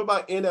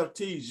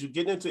NFTs? You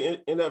get into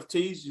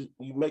NFTs? You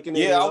making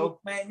it?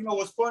 Man. You know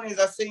what's funny is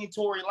I seen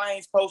Tory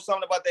Lanez post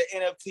something about that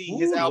NFT.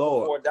 His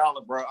album for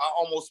 $1, bro. I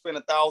almost spent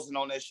 $1,000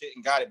 on that shit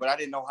and got it, but I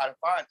didn't know how to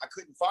find it. I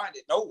couldn't find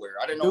it nowhere.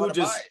 I didn't know how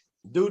to buy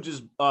it. Dude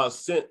just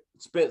sent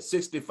spent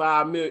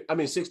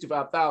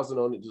 65,000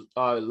 on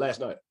it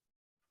last night.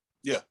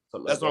 Yeah,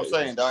 Something that's like what I'm that,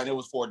 saying, dog. And it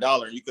was for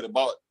 $1. You could have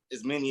bought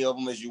as many of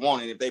them as you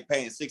wanted. If they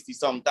paying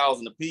 60-something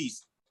thousand a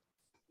piece,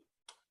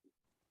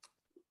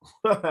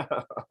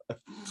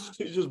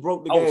 he just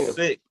broke the I game. was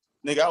sick,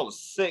 nigga. I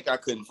was sick. I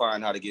couldn't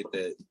find how to get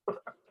that.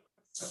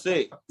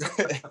 Sick,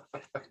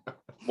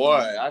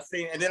 boy. I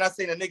seen a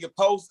nigga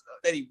post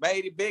that he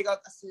made it big. I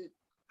said,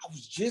 I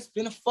was just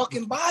gonna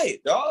fucking buy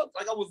it, dog.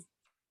 Like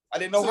I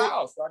didn't know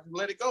how, so I just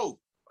let it go.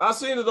 I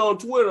seen it on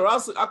Twitter. I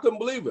couldn't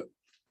believe it.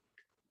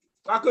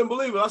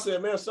 I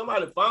said, man,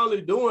 somebody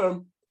finally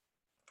doing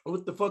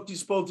what the fuck you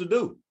supposed to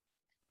do.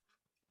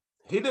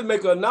 He didn't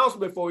make an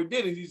announcement before he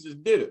did it. He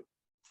just did it.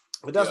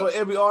 But that's what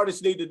every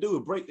artist need to do,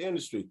 is break the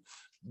industry.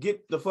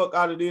 Get the fuck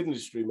out of the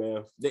industry,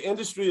 man. The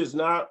industry is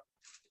not,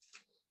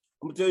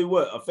 I'm gonna tell you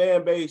what, a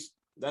fan base.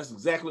 That's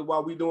exactly why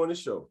we doing this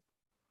show.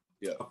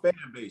 Yeah. A fan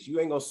base. You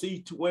ain't gonna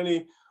see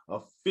 20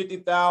 or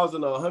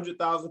 50,000 or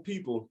 100,000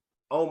 people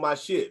on my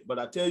shit. But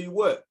I tell you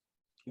what,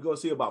 you're gonna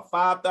see about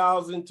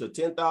 5,000 to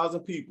 10,000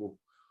 people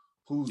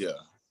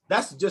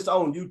that's just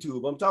on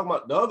YouTube. I'm talking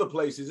about the other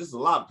places, it's a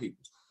lot of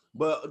people.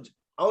 But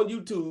on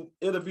YouTube,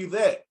 it'll be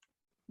that.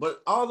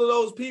 But all of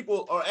those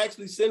people are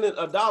actually sending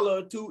 $1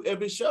 or $2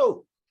 every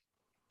show.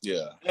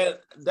 Yeah. And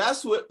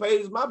that's what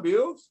pays my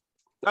bills.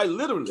 Like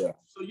literally. Yeah.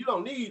 So you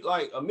don't need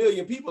like 1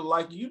 million people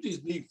like you. You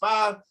just need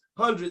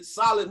 500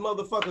 solid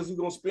motherfuckers who's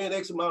gonna spend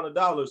X amount of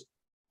dollars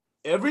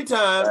every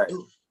time, right.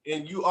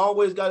 And you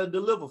always got to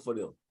deliver for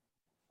them.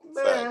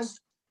 Man. Thanks.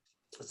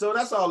 So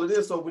that's all it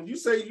is. So when you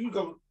say you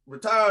gonna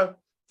retire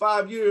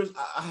 5 years,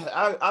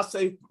 I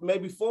say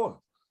maybe 4.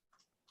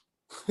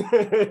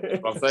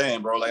 I'm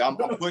saying, bro, like I'm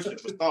pushing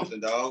for something,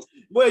 dog.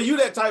 Well, you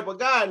that type of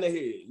guy in the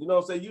head, you know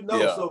what I'm saying? You know,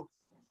 yeah. So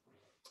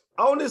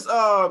on this,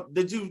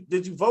 did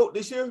you vote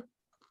this year?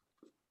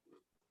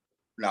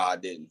 No, I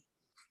didn't.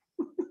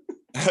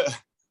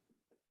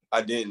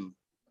 I didn't.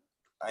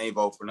 I ain't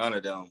vote for none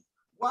of them.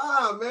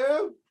 Wow,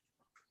 man.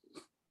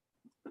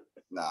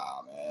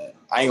 Nah, man.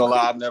 I ain't gonna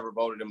lie, I've never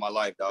voted in my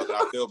life, dog. And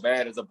I feel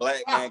bad as a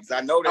black man because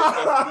I know that's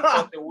supposed to be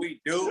something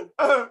we do,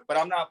 but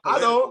I'm not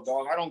political,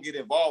 dog. I don't get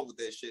involved with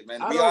that shit,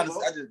 man. To be honest,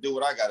 I just do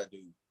what I gotta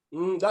do.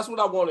 That's what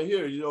I want to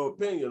hear, your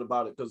opinion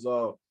about it, because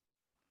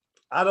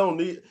I don't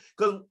need,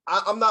 because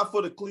I'm not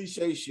for the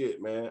cliche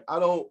shit, man. I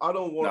don't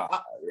want.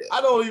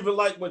 I don't even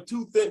like when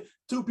two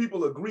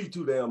people agree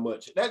too damn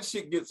much. That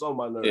shit gets on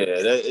my nerves.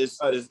 Yeah,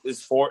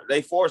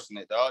 they forcing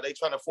it, dog. They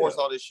trying to force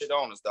all this shit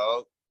on us,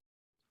 dog.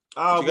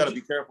 You got to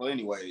be careful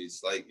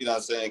anyways, like, you know what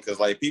I'm saying? Because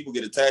like people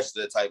get attached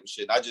to that type of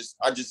shit. I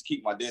just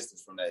keep my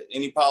distance from that.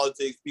 Any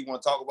politics, people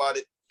want to talk about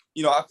it,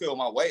 you know, I feel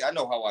my way. I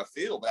know how I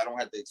feel, but I don't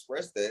have to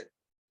express that.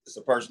 It's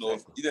a personal, I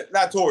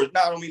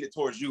don't mean it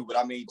towards you, but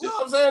I mean, just,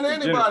 I'm saying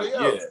anybody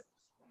else.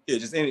 Yeah,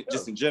 just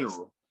in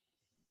general.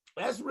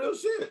 That's real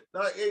shit.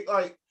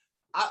 Like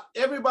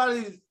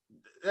everybody,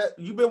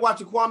 you been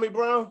watching Kwame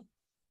Brown?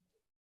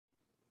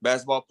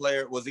 Basketball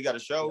player, he got a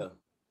show?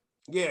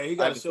 Yeah, he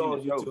got a show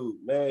on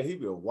YouTube, man. He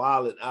been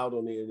wilding out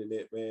on the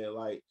internet, man.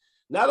 Like,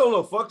 not on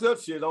no fucked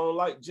up shit, on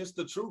like just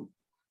the truth.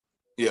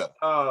 Yeah.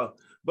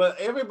 But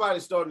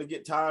everybody's starting to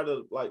get tired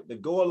of like the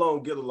go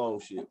along, get along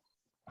shit.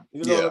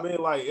 You know what I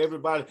mean? Like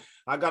everybody,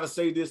 I gotta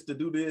say this to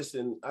do this,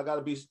 and I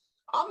gotta be.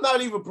 I'm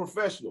not even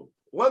professional.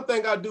 One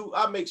thing I do,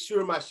 I make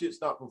sure my shit's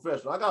not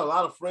professional. I got a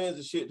lot of friends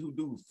and shit who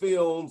do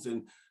films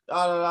and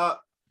I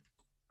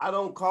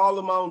don't call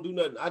them. I don't do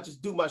nothing. I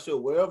just do my show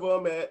wherever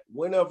I'm at,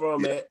 whenever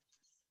I'm at.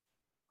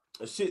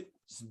 The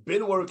shit's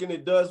been working.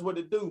 It does what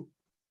it do.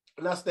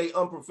 And I stay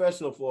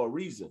unprofessional for a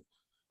reason.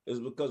 It's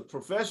because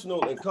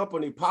professional and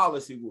company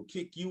policy will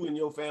kick you and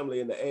your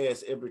family in the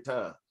ass every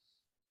time.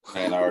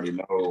 Man, I already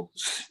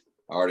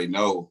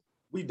know.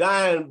 We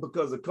dying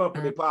because of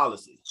company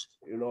policy.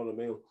 You know what I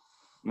mean?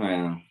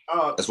 Man,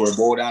 that's where it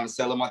boiled down to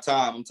selling my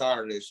time. I'm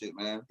tired of this shit,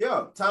 man.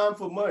 Yeah, time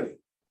for money.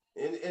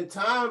 And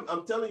time,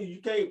 I'm telling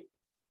you,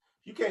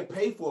 you can't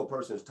pay for a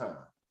person's time.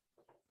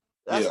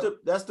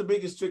 That's the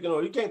biggest trick in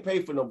all. You can't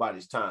pay for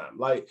nobody's time.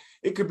 Like,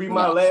 it could be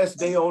my last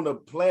day on the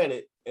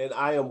planet and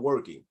I am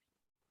working.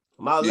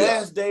 My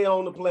last day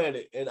on the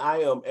planet and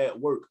I am at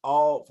work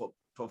all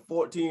for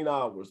 14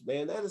 hours.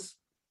 Man, that is,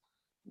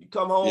 you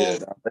come home. Yeah,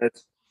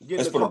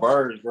 that's for the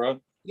birds, bro.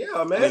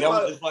 Yeah, man. I mean, that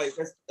was just like,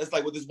 that's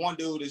like what this one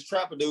dude, this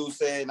trapper dude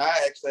said, and I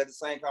actually had the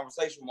same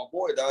conversation with my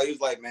boy, dog. He was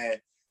like, man,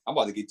 I'm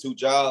about to get 2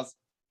 jobs.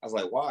 I was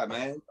like, why,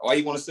 man? Why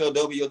you want to sell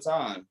double your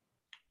time?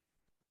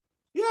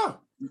 Yeah.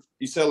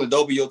 You selling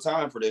double your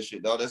time for that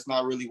shit, dog. That's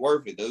not really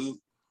worth it, dude.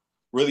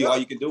 Really, all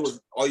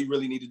you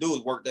really need to do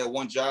is work that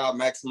one job,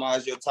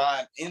 maximize your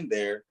time in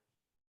there,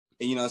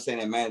 and you know what I'm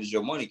saying, and manage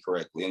your money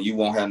correctly, and you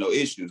won't have no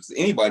issues.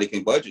 Anybody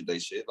can budget their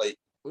shit. Like,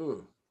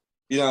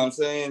 you know what I'm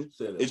saying?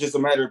 It's just a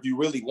matter if you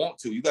really want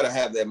to. You got to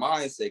have that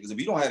mindset, because if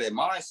you don't have that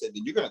mindset,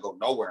 then you're going to go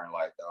nowhere in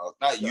life, dog.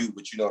 Not you,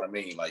 but you know what I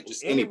mean? Like,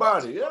 just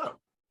anybody.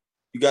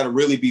 You got to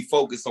really be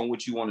focused on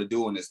what you want to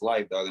do in this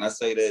life, dog. And I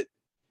say that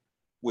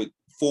with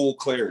full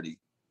clarity.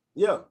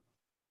 Yeah.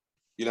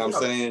 You know what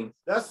I'm saying?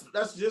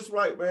 That's just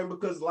right, man,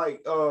 because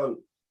like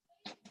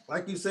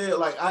like you said,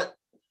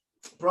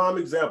 prime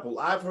example,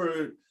 I've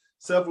heard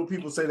several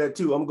people say that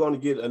too. I'm going to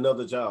get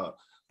another job.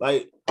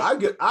 Like I'll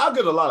get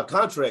a lot of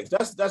contracts.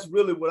 That's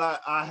really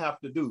what I have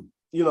to do,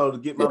 to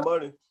get my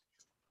money.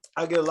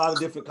 I get a lot of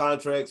different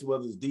contracts,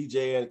 whether it's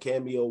DJ and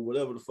Cameo,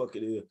 whatever the fuck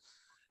it is.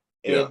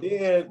 And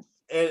then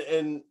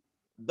and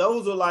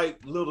those are like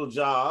little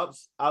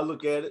jobs. I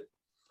look at it.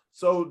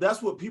 So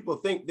that's what people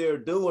think they're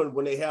doing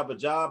when they have a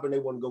job and they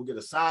want to go get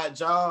a side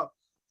job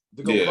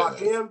to go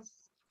clock in.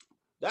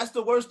 That's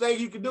the worst thing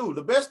you can do.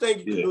 The best thing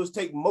you can do is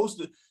take more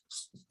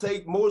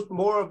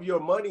of your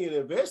money and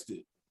invest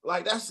it.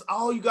 Like that's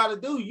all you got to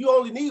do. You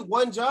only need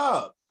one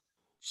job.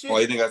 Shit. Oh,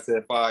 you think I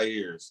said 5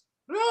 years?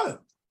 Yeah.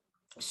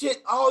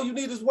 Shit, all you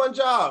need is one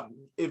job.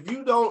 If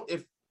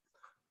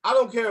I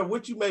don't care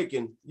what you're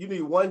making, you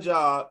need one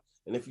job.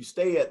 And if you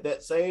stay at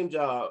that same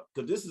job,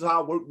 because this is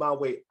how I work my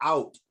way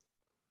out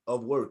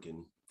of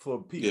working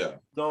for people. Yeah. You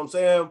know what I'm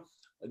saying?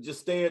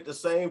 Just stay at the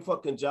same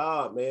fucking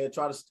job, man.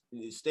 Try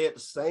to stay at the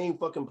same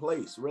fucking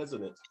place,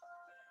 residence.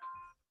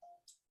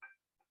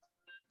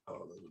 I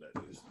don't know who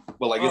that is.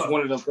 But like, it's one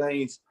of them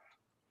things.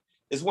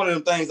 It's one of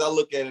them things I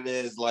look at it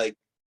as like,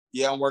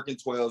 yeah, I'm working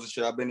 12s and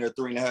shit. I've been there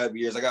 3.5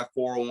 years. I got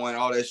 401,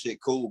 all that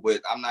shit, cool.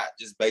 But I'm not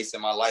just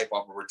basing my life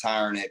off of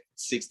retiring at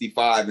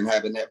 65 and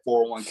having that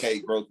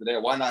 401k growth to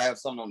that. Why not have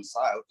something on the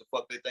side? What the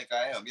fuck they think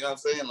I am? You know what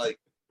I'm saying? Like,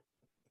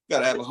 you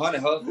gotta have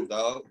 100 hustles,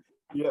 dog.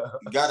 Yeah.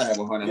 You gotta have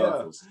 100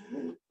 hustles.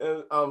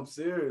 And I'm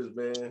serious,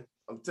 man.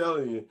 I'm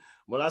telling you,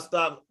 when I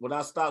stop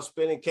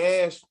spending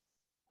cash,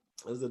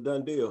 it's a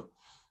done deal.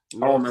 I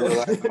don't remember the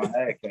last time I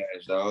had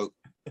cash, dog.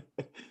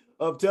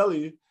 I'm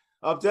telling you,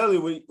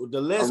 when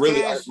the less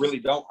cash,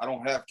 I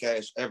don't have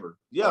cash ever.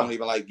 Yeah. I don't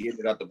even like getting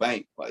it out the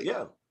bank. Like,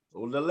 yeah.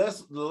 Well, the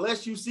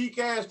less you see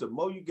cash, the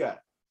more you got.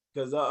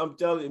 Because I'm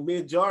telling you, me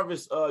and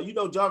Jarvis,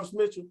 Jarvis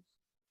Mitchell?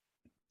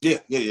 Yeah.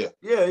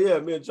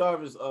 Me and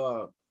Jarvis,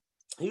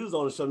 he was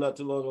on the show not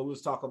too long ago. We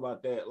was talking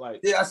about that. Like,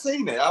 yeah, I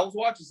seen that. I was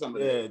watching some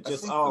of that. Yeah,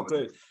 just all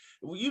crazy.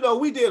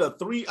 We did a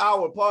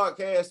 3-hour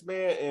podcast,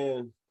 man,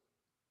 and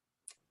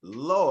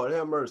Lord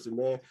have mercy,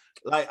 man.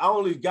 Like I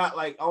only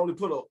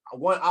put a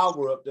 1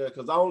 hour up there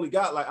because I only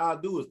got I'll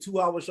do a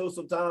 2-hour show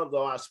sometimes,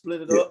 or I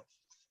split it up.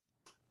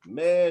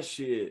 Man,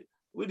 shit.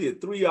 We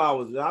did 3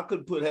 hours, and I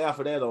couldn't put half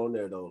of that on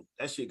there though.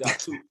 That shit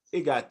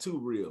got too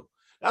real.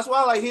 That's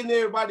why I like hitting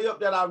everybody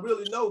up that I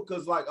really know,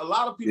 because like a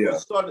lot of people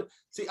started.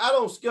 See, I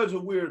don't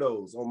schedule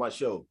weirdos on my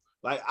show.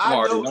 Like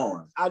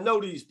I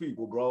know these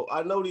people, bro.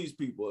 I know these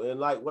people, and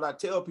like what I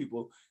tell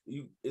people,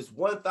 it's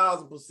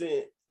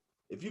 1,000%.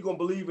 If you're gonna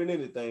believe in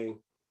anything,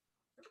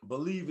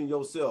 believe in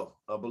yourself.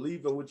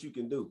 Believe in what you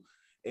can do,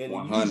 and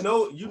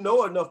 100. you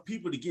know enough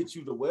people to get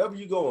you to wherever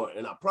you're going.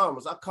 And I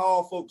promise, I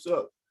call folks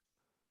up,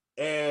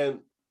 and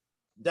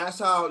that's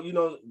how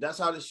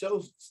the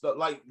show stuff.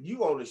 Like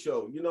you on the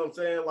show, you know what I'm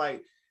saying?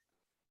 Like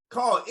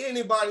call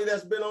anybody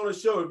that's been on the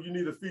show if you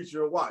need a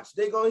feature and watch.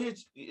 They gonna hit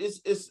you.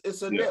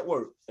 It's a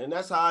network, and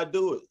that's how I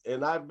do it.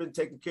 And I've been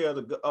taking care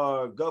of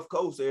the Gulf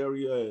Coast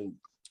area, and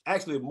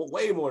actually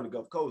way more than the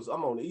Gulf Coast.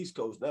 I'm on the East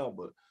Coast now,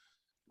 but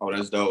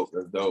that's dope.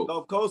 That's dope.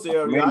 Gulf Coast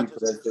area.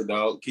 That shit,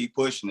 dog. Keep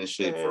pushing this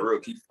shit, man. For real.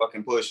 Keep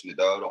fucking pushing it,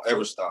 dog. Don't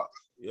ever stop.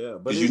 Yeah,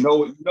 but you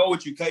know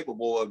what you're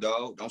capable of,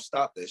 dog. Don't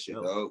stop that shit,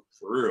 dog.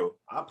 For real.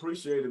 I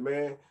appreciate it,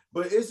 man.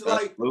 But it's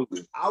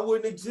absolutely. Like I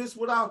wouldn't exist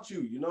without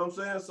you. You know what I'm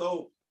saying?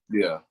 So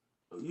yeah.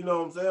 You know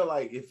what I'm saying?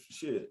 Like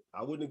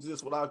I wouldn't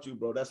exist without you,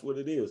 bro. That's what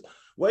it is.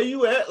 Where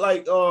you at?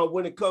 Like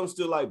when it comes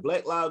to like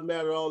Black Lives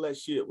Matter, all that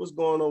shit. What's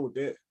going on with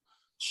that?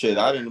 Shit,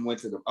 I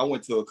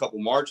went to a couple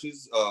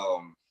marches,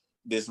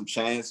 did some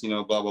chants,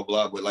 blah blah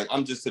blah. But like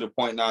I'm just to the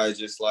point now. It's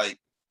just like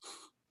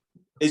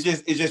it's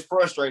just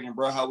frustrating,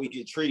 bro, how we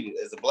get treated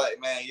as a black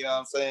man. You know what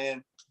I'm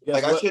saying? Yeah,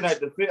 like I shouldn't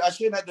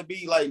have to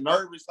be like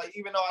nervous. Like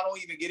even though I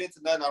don't even get into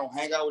nothing, I don't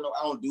hang out with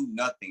I don't do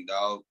nothing,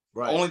 dog.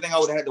 Right. The only thing I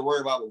would have had to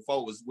worry about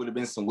before would have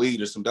been some weed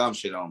or some dumb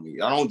shit on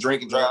me. I don't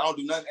drink and drive. I don't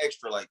do nothing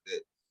extra like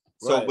that.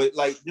 So, but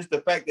like just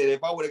the fact that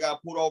if I would have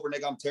got pulled over,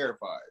 nigga, I'm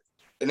terrified.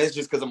 And that's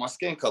just because of my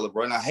skin color,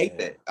 bro. And I hate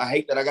that. I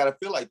hate that I gotta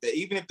feel like that.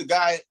 Even if the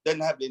guy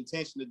doesn't have the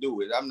intention to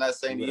do it. I'm not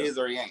saying he is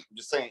or he ain't. I'm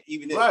just saying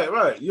even if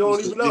right. You don't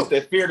even know. It's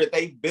that fear that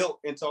they built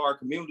into our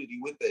community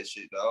with that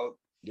shit, dog.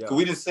 Yeah. Cause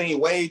we done seen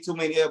way too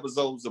many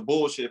episodes of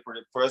bullshit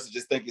for us to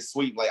just think it's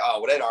sweet. Like,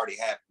 oh, well, that already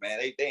happened, man.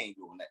 They ain't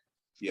doing that.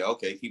 Yeah,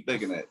 okay, keep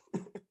thinking that.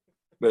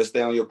 Better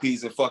stay on your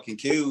P's and fucking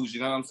Q's,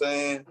 you know what I'm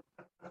saying?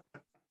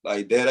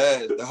 Like dead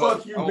ass.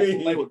 Fuck you, man.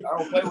 I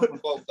don't play with them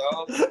folks,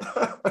 dog.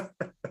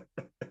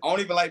 I don't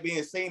even like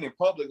being seen in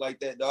public like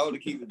that, dog, to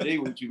keep a G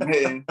with you,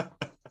 man.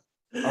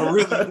 I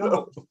really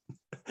don't.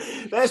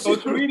 That's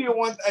social media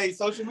one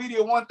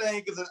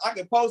thing, because I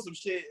can post some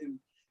shit and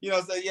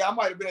say, yeah, I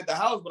might have been at the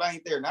house, but I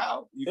ain't there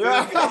now. You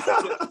feel me?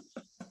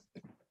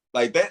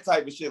 Like that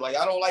type of shit. Like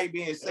I don't like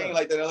being seen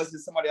like that unless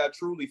it's somebody I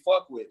truly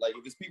fuck with. Like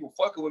if it's people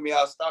fucking with me,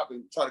 I'll stop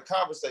and try to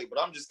conversate. But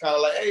I'm just kind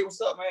of like, hey,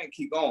 what's up, man?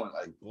 Keep going.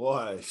 Like,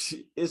 boy,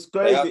 it's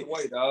crazy. Stay out the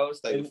way, dog.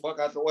 Stay the fuck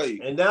out the way.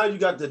 And now you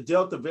got the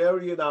Delta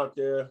variant out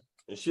there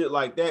and shit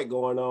like that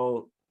going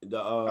on. I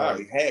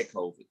already had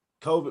COVID.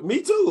 COVID.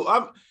 Me too.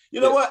 You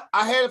know what?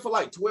 I had it for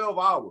like 12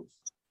 hours.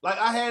 Like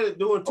I had it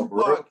doing 2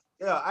 podcasts.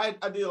 Yeah,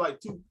 I did like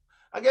 2.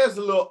 I guess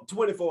a little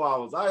 24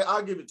 hours.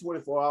 I'll give it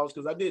 24 hours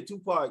because I did 2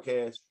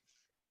 podcasts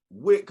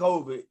with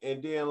COVID,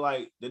 and then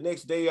like the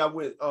next day I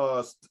went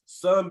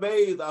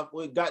sunbathed.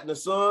 I got in the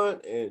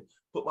sun and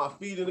put my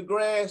feet in the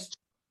grass.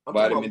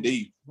 Vitamin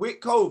D with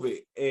COVID,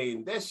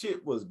 and that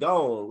shit was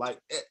gone. Like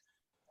this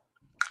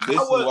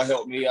is what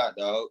helped me out,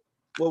 dog.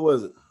 What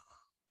was it?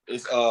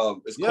 It's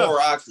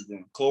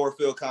chloroxygen,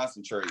 chlorophyll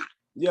concentrate.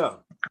 Yeah.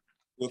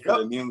 Good for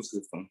the immune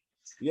system.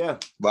 Yeah.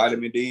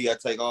 Vitamin D, I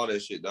take all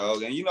that shit,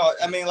 dog. And you know,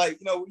 I mean, like,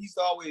 you know, we used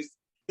to always,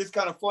 it's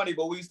kind of funny,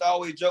 but we used to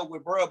always joke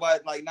with bro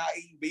about like not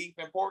eating beef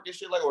and pork and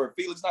shit, like, or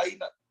Felix not eating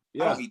that.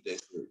 Yeah. I don't eat that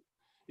shit.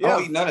 I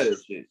don't eat none of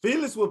that shit.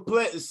 Felix was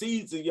planting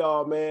seeds in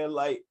y'all, man.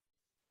 Like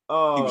he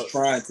was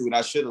trying to, and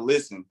I should have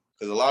listened.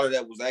 Because a lot of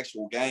that was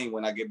actual game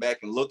when I get back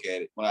and look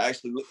at it. When I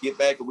actually get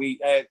back and we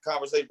had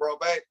conversation brought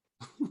back.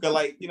 Because,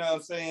 like, you know what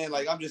I'm saying?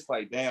 Like, I'm just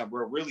like, damn,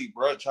 bro, really,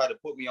 bro, tried to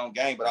put me on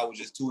game, but I was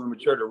just too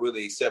immature to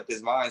really accept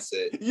his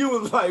mindset. You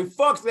was like,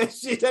 fuck that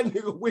shit, that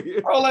nigga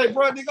weird. I was like,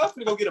 bro, nigga, I'm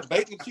finna go get a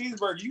bacon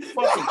cheeseburger. You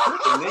fucking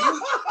tripping, nigga.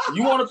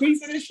 You want a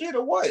piece of this shit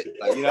or what?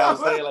 Like, you know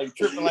what I'm saying? Like,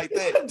 tripping like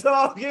that.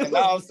 Dog, and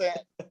now I'm saying,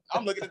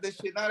 I'm looking at this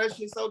shit now. That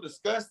shit's so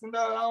disgusting,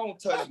 dog. I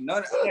don't touch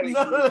none of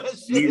that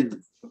shit.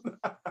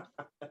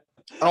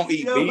 I don't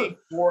eat beef,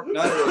 pork,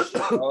 none of that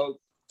shit, dog.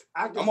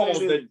 I'm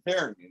almost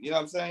vegetarian. You know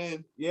what I'm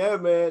saying? Yeah,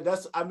 man.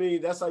 That's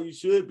how you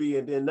should be.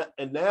 And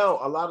now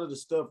a lot of the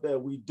stuff that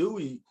we do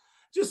eat,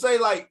 just say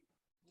like,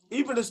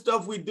 even the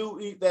stuff we do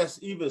eat that's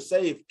even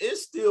safe,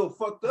 it's still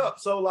fucked up.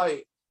 So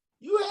like,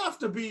 you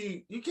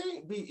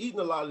can't be eating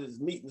a lot of this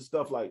meat and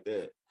stuff like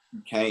that.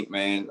 You can't,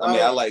 man. I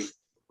mean, I like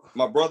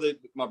my brother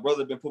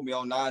been putting me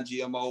on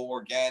non-GMO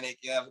organic,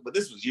 yeah, but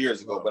this was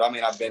years ago. But I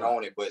mean, I've been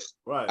on it, but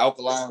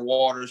alkaline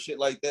water, shit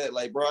like that.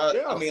 Like, bro,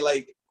 I mean,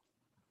 like,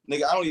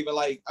 nigga, I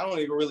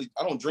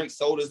don't drink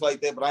sodas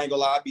like that, but I ain't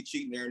gonna lie, I be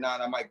cheating every now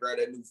and I might grab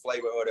that new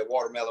flavor or that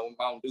watermelon.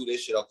 I don't do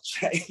this shit off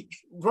the chain.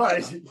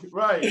 Right.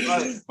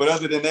 But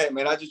other than that,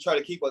 man, I just try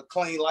to keep a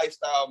clean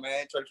lifestyle,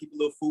 man. Try to keep a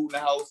little food in the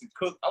house and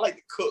cook. I like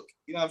to cook.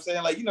 You know what I'm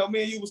saying? Like, you know,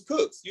 me and you was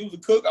cooks. You was a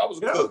cook, I was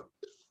a cook.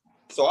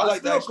 So I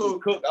like to actually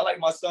cook. I like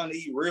my son to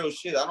eat real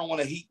shit. I don't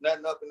want to heat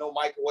nothing up in no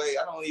microwave.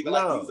 I don't even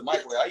like to use the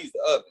microwave. I use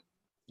the oven.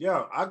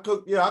 Yeah, I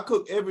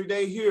cook every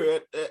day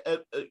here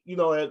at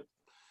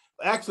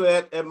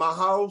my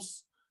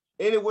house,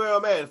 anywhere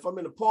I'm at. If I'm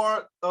in the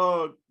park,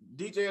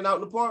 DJing out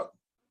in the park,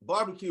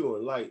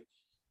 barbecuing, like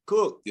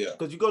cook. Yeah.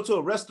 Because you go to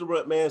a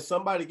restaurant, man,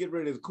 somebody get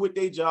ready to quit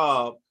their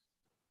job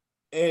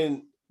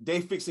and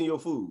they fixing your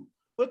food.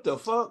 What the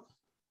fuck?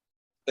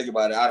 Think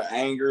about it out of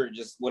anger,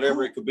 just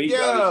whatever it could be.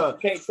 Yeah. You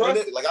can't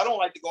trust it. Like, I don't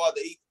like to go out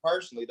to eat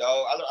personally,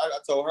 dog. I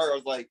told her, I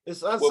was like,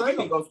 it's unsafe. Well, we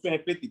can go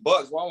spend $50.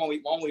 Why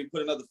don't we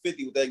put another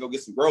 50 with that and go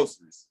get some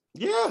groceries?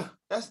 Yeah,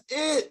 that's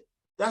it.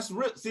 That's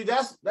real. See,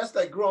 that's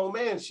that grown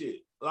man shit.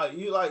 Like,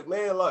 you like,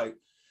 man, like,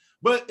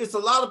 but it's a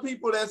lot of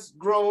people that's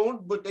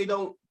grown, but they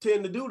don't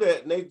tend to do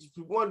that. And they just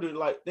be wondering,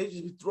 like, they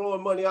just be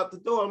throwing money out the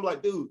door. I'm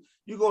like, dude,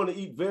 you're going to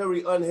eat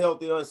very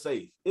unhealthy,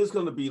 unsafe. It's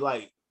going to be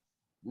like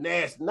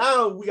nasty.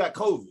 Now we got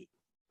COVID.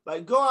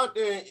 Like, go out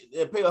there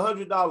and pay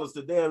 $100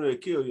 to damn near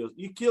kill you.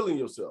 You're killing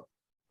yourself.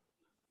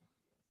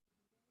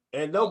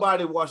 And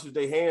nobody washes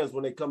their hands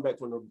when they come back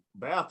from the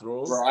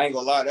bathroom. Bro, I ain't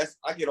gonna lie.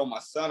 I get on my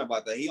son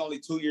about that. He only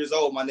 2 years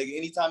old, my nigga.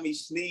 Anytime he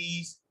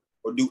sneeze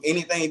or do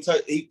anything,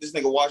 this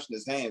nigga washing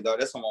his hands, dog.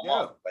 That's on my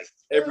mom. Like,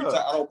 every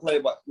time I don't play,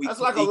 but that's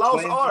like a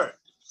lost art.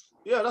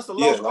 Yeah, that's a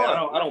lost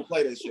art. I don't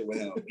play that shit with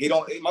him.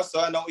 My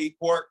son don't eat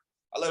pork.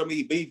 I let him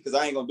eat beef because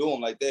I ain't gonna do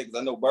him like that because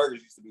I know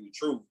burgers used to be the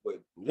truth. But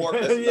pork,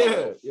 that's a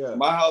no-go. Yeah.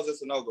 My house,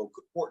 that's a no-go.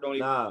 Pork don't eat.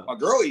 Nah. My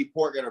girl eat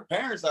pork at her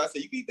parents' house. I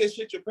said, you can eat that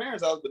shit at your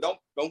parents' house, but don't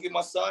get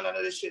my son none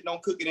of this shit. Don't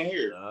cook it in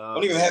here.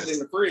 Don't even have it in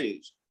the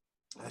fridge.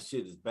 That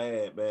shit is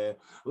bad, man.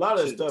 A lot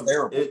of stuff,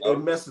 it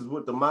messes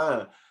with the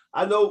mind.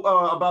 I know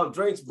about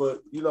drinks,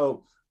 but, you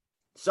know,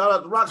 shout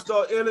out to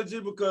Rockstar Energy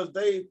because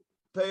they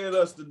paying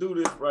us to do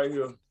this right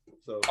here.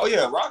 So. Oh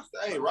yeah,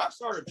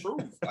 Rockstar the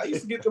truth. I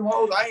used to get them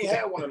hoes. I ain't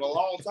had one in a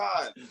long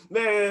time.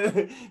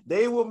 Man,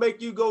 they will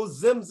make you go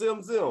zim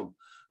zim zim.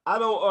 I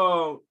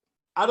don't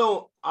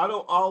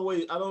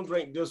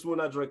drink this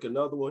one. I drink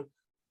another one.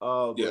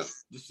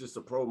 This is just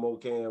a promo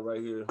can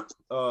right here.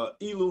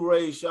 Elu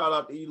Ray, shout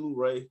out to Elu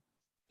Ray.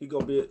 He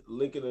gonna be a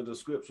link in the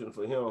description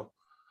for him.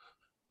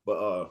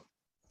 But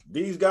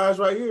these guys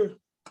right here,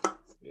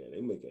 yeah,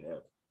 they make it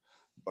happen.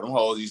 But them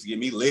hoes used to get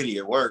me litty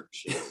at work.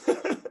 Shit.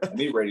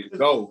 Me ready to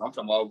go. I'm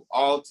talking about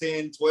all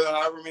 10, 12,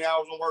 however many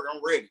hours of work,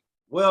 I'm ready.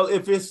 Well,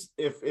 if you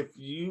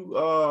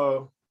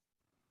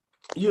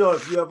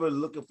if you ever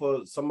looking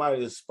for somebody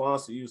to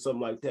sponsor you,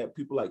 something like that,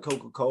 people like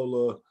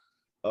Coca-Cola,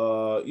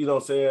 you know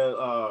what I'm saying?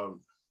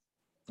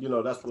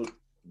 That's what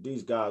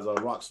these guys are,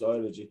 Rockstar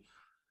Energy.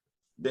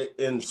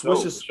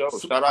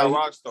 Swisher, shout out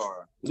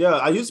Rockstar. Yeah,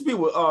 I used to be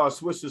with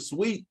Swisher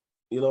Sweet.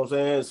 You know what I'm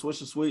saying?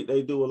 Swisher Sweet,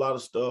 they do a lot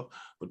of stuff,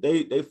 but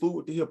they food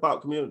with the hip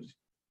hop community.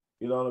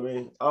 You know what I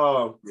mean?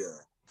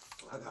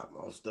 I got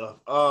more stuff.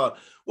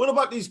 What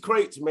about these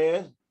crates,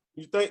 man?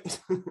 You think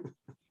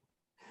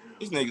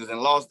these niggas done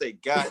lost their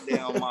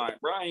goddamn mind,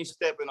 bro? I ain't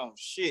stepping on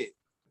shit.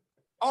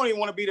 I don't even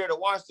want to be there to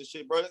watch the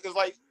shit, bro. It's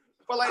like,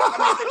 but like, I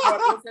mean, think about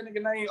it. What's that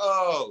nigga name?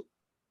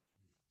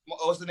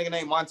 What's the nigga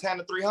name?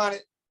 Montana 300.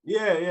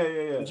 Yeah.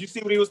 Did you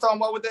see what he was talking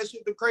about with that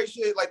shit? The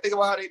crazy shit. Like, think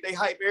about how they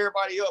hype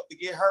everybody up to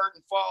get hurt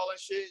and fall and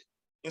shit.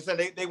 And so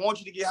they want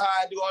you to get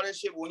high and do all that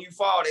shit, but when you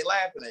fall, they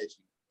laughing at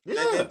you.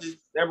 Yeah.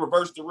 That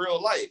reversed to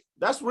real life.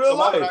 That's real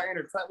life.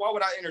 Why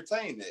would I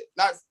entertain that?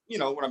 Not, you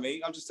know what I mean?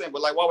 I'm just saying,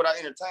 but like, why would I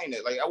entertain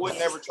that? Like, I would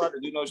never try to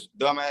do no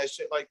dumbass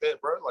shit like that,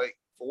 bro. Like,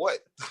 for what?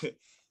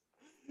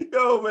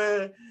 Yo,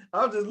 man,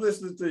 I'm just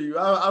listening to you.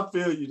 I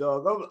feel you,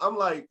 dog. I'm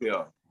like,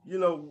 yeah. You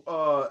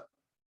know,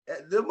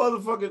 the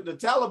motherfucker, the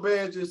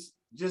Taliban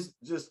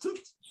just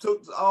took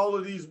all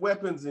of these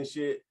weapons and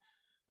shit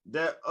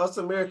that us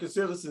American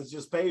citizens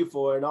just paid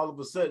for, and all of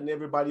a sudden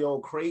everybody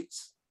on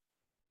crates.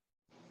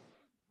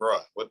 Bro,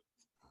 what?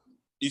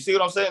 You see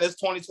what I'm saying? It's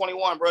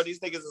 2021, bro. These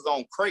niggas is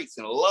on crates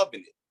and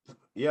loving it.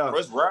 Yeah. Bro,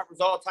 it's rappers,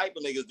 all type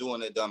of niggas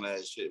doing that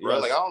dumbass shit, bro.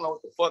 Yeah. Like, I don't know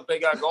what the fuck they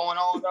got going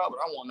on, dog, but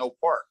I want no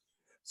part.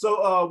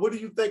 So, what do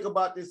you think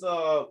about this?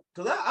 Because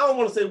I don't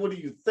want to say what do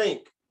you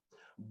think,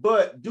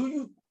 but do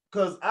you?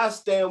 Because I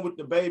stand with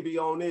the baby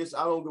on this.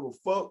 I don't give a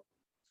fuck.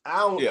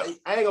 I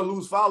ain't gonna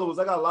lose followers.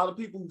 I got a lot of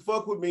people who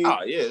fuck with me. Oh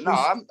yeah, no,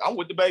 I'm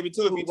with the baby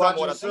too. If you talking about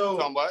what I think you're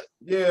talking about.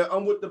 Yeah,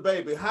 I'm with the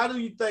baby. How do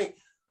you think?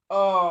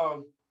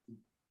 And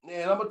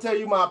I'm gonna tell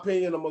you my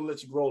opinion. I'm gonna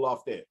let you roll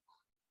off that.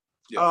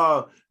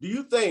 Yeah. Do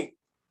you think?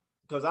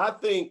 Because I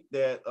think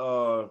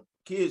that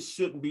kids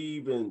shouldn't be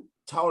even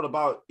taught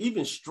about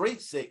even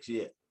straight sex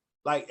yet.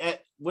 Like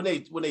when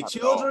they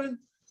children.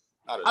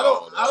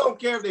 I don't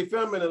care if they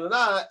feminine or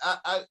not.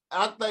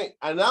 I think,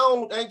 and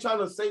I ain't trying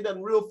to say that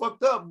real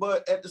fucked up,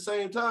 but at the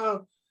same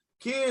time,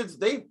 kids,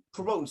 they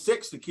promoting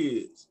sex to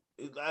kids.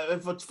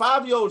 If a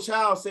 5-year-old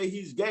child say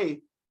he's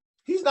gay,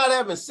 he's not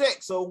having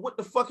sex. So what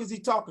the fuck is he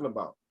talking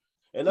about?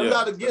 And I'm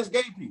not against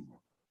gay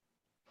people.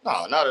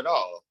 No, not at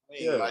all. I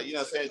mean, like, you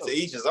know what I'm saying? To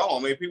each his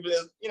own. I mean, people,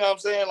 you know what I'm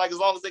saying? Like, as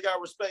long as they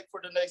got respect for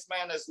the next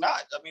man that's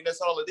not. I mean,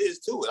 that's all it is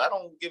to it. I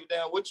don't give a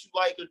damn what you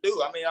like or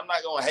do. I mean, I'm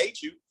not going to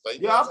hate you.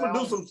 Like, yeah,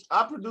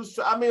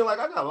 I mean, like,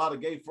 I got a lot of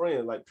gay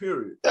friends, like,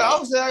 period. Yeah, I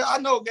was saying, I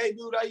know a gay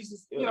dude. I used to,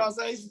 you know what I'm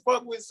saying? I used to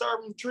fuck with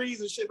serving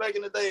trees and shit back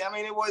in the day. I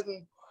mean, it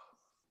wasn't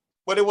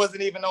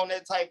even on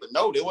that type of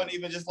note. It wasn't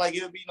even just like,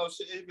 it would be no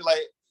shit. It'd be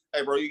like,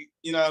 hey, bro, you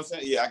know what I'm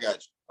saying? Yeah, I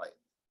got you. Like,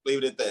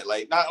 leave it at that.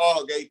 Like, not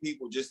all gay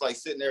people just like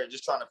sitting there and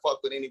just trying to fuck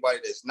with anybody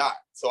that's not.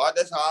 So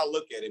that's how I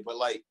look at it. But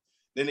like,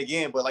 then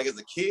again, but like as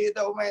a kid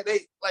though, man,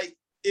 they like,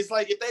 it's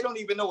like if they don't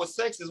even know what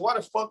sex is, why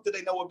the fuck do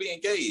they know what being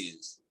gay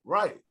is?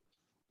 Right.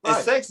 And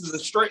sex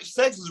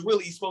is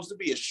really supposed to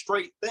be a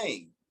straight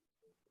thing.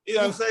 You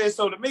know what I'm saying?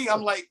 So to me,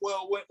 I'm like,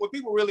 well, when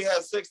people really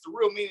have sex, the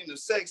real meaning of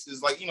sex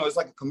is like, you know, it's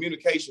like a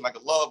communication, like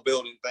a love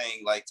building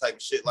thing, like type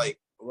of shit. Like,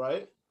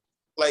 right.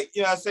 Like,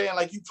 you know what I'm saying?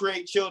 Like, you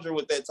create children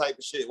with that type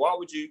of shit. Why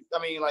would you? I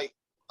mean, like,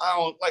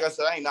 like I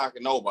said, I ain't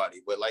knocking nobody,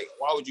 but like,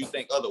 why would you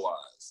think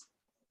otherwise?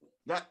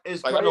 That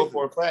is like, crazy. I know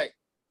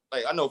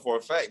for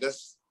a fact,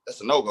 that's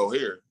a no-go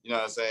here. You know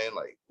what I'm saying?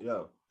 Like,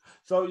 yeah.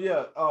 So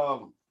yeah,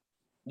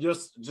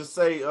 just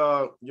say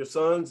your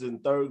son's in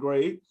 3rd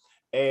grade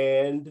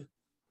and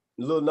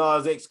Lil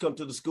Nas X come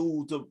to the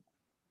school to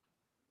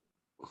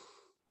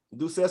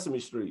do Sesame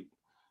Street.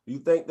 You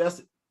think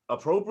that's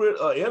appropriate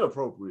or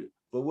inappropriate?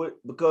 But what?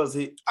 Because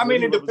it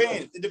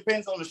depends. It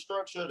depends on the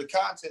structure of the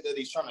content that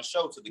he's trying to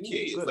show to the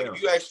kids. Like, if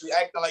you actually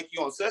acting like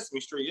you on Sesame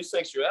Street, your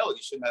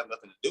sexuality shouldn't have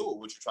nothing to do with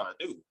what you're trying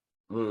to do.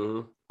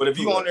 Mm-hmm. But if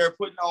you on there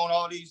putting on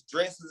all these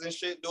dresses and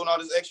shit, doing all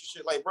this extra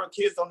shit, like, bro,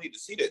 kids don't need to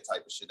see that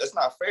type of shit. That's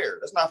not fair.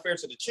 That's not fair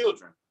to the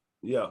children.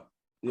 Yeah.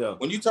 Yeah.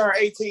 When you turn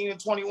 18 and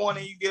 21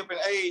 and you give an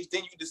age,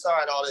 then you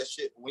decide all that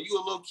shit. But when you a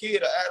little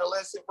kid, an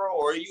adolescent, bro,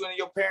 or you in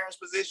your parents'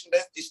 position,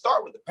 you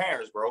start with the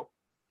parents, bro.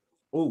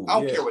 Ooh,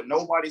 I don't care what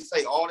nobody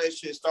say. All that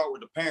shit start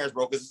with the parents,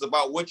 bro, because it's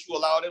about what you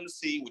allow them to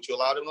see, what you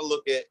allow them to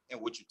look at,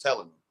 and what you're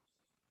telling them.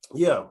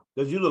 Yeah,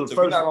 because if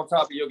you're not on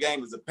top of your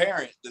game as a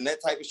parent, then that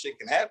type of shit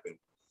can happen.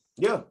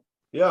 Yeah,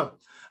 yeah,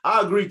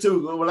 I agree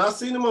too. When I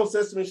seen him on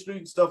Sesame Street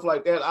and stuff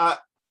like that,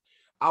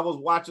 I was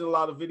watching a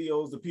lot of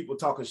videos of people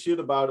talking shit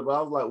about it, but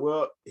I was like,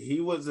 well, he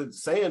wasn't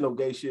saying no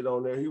gay shit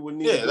on there. He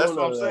wouldn't. Yeah, that's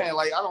what I'm saying.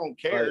 Like, I don't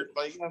care.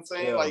 Like, you know what I'm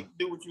saying? Yeah. Like,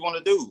 do what you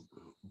want to do.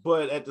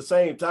 But at the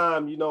same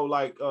time, you know,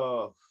 like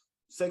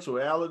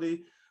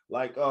sexuality,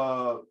 like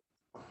like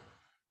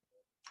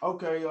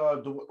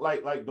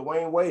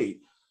Dwayne Wade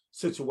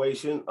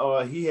situation.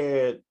 He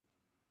had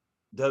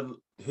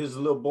his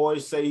little boy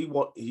say he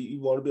want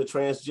to be a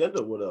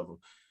transgender, whatever.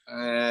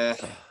 I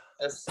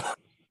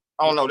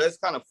don't know. That's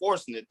kind of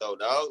forcing it though,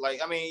 dog.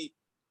 Like, I mean,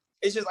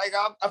 it's just like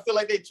I feel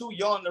like they're too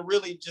young to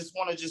really just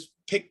want to just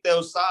pick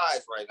those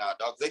sides right now,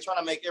 dog. They trying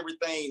to make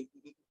everything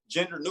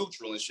gender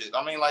neutral and shit.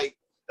 I mean, like,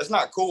 that's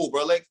not cool,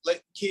 bro. Let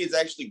kids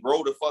actually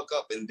grow the fuck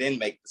up and then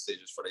make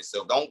decisions for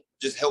themselves. Don't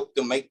just help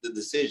them make the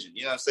decision.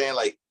 You know what I'm saying?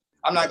 Like,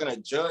 I'm not gonna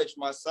judge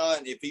my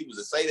son if he was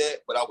to say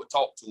that, but I would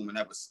talk to him and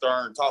have a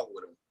stern talk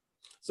with him.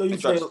 So you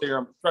try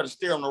to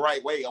steer them the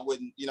right way. I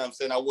wouldn't, you know what I'm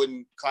saying? I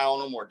wouldn't clown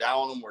them or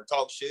down them or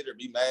talk shit or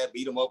be mad,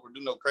 beat them up or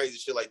do no crazy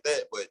shit like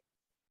that. But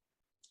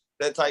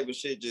that type of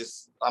shit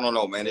just, I don't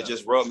know, man. It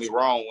just rubbed me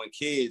wrong when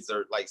kids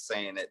are like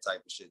saying that type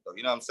of shit, though.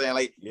 You know what I'm saying?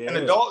 Like an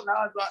adult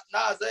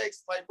Nas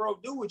X, like, bro,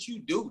 do what you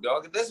do,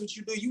 dog. If that's what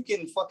you do, you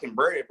getting fucking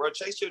bread, bro.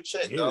 Chase your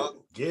check, dog.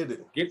 Get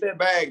it. Get that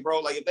bag,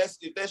 bro. Like if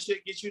that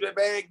shit gets you that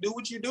bag, do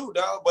what you do,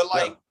 dog. But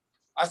like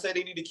I said,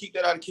 they need to keep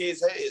that out of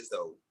kids' heads,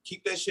 though.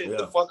 Keep that shit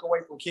the fuck away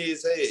from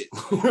kids' heads.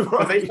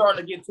 Because they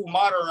starting to get too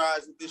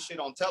modernized with this shit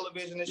on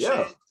television and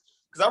shit.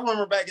 Because I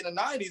remember back in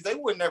the 90s, they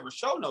would never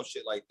show no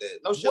shit like that.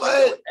 No shit like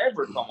that would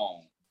ever come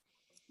on.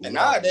 And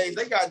nowadays,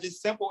 they got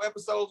just simple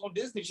episodes on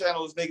Disney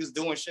Channels, niggas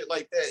doing shit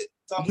like that.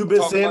 You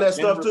been seeing that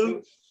stuff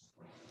too?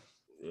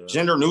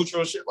 Gender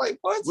neutral shit. Like,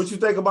 what? What you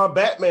think about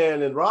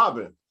Batman and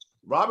Robin?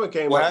 Robin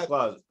came out the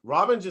closet.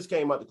 Robin just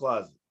came out the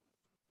closet.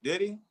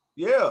 Did he?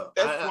 Yeah.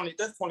 That's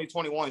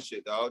 2021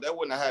 shit, dog. That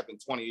wouldn't have happened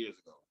 20 years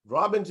ago.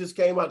 Robin just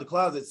came out the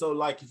closet. So,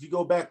 like, if you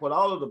go back with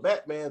all of the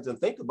Batmans and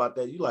think about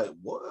that, you're like,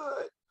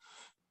 what?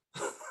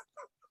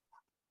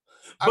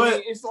 I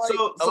mean, it's like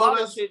a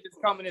lot of shit is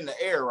coming in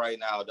the air right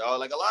now, dog.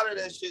 Like, a lot of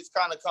that shit's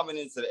kind of coming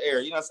into the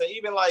air. You know what I'm saying?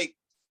 Even like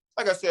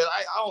I said,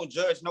 I don't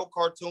judge no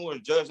cartoon or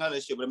judge none of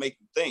that shit, but it make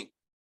you think.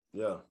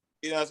 Yeah.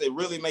 You know what I'm saying?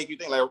 Really make you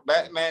think. Like,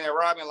 Batman and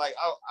Robin, like,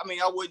 I mean,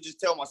 I wouldn't just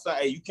tell my son,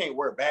 hey, you can't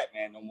wear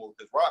Batman no more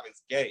because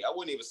Robin's gay. I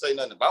wouldn't even say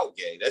nothing about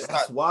gay. That's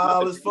not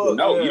wild as fuck.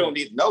 No, you don't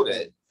need to know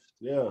that.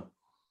 Yeah.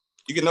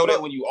 You can know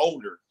that when you're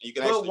older. You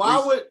can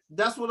actually.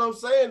 That's what I'm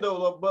saying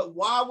though. But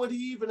why would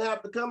he even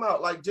have to come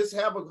out? Like, just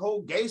have a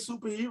whole gay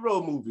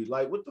superhero movie?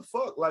 Like, what the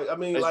fuck? Like, I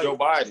mean, that's like Joe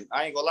Biden.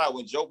 I ain't gonna lie.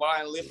 When Joe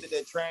Biden lifted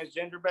that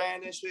transgender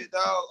ban and shit,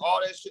 dog,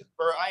 all that shit,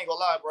 bro. I ain't gonna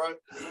lie, bro.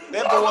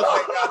 That boy was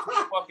like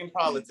got fucking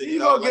politics. You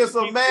gonna get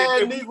some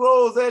mad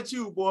Negroes at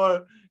you, boy.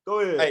 Go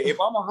ahead. Hey, if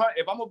I'm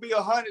gonna be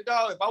 $100,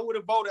 if I would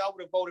have voted, I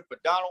would have voted for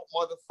Donald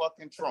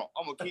motherfucking Trump.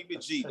 I'm gonna keep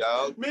it G,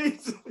 dog. Me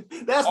too.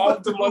 That's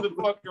off the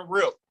motherfucking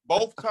rip.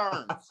 Both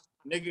terms,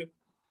 nigga.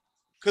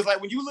 Cause like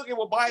when you look at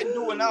what Biden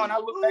doing now, and I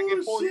look back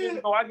at 4 years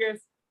ago, I guess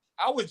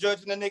I was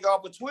judging the nigga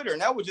off of Twitter,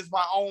 and that was just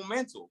my own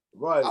mental.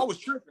 Right. I was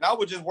tripping. I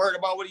was just worried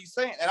about what he's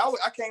saying, and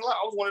I can't lie.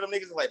 I was one of them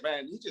niggas like,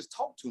 man, he just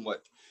talk too much.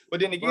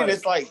 But then again,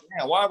 it's like,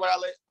 man, why would I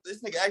let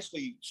this nigga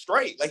actually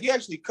straight? Like, he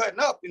actually cutting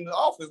up in the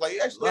office. Like,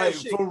 he actually had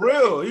shit. For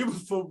real. He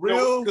was for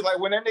real. Because like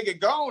when that nigga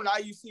gone, now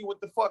you see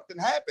what the fuck done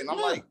happened. I'm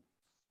like,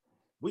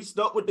 we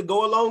stuck with the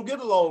go along,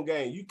 get along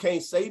game. You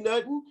can't say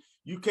nothing.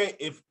 You can't,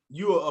 if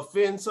you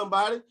offend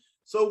somebody.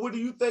 So what do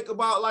you think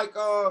about, like,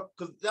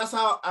 because that's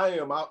how I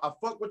am. I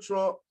fuck with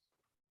Trump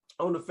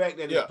on the fact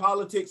that his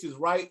politics is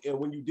right. And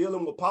when you're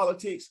dealing with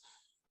politics,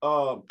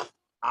 a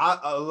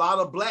lot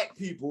of black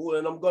people,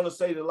 and I'm going to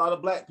say that a lot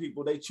of black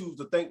people, they choose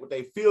to think with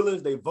their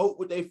feelings. They vote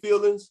with their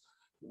feelings.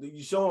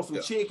 You show them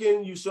some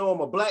chicken, you show them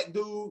a black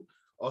dude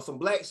or some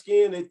black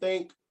skin, they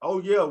think, oh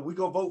yeah, we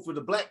gonna vote for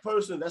the black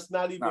person. That's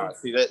not even. Nah,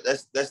 see,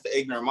 that's the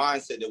ignorant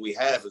mindset that we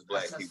have as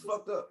black people.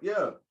 Fucked up,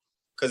 yeah.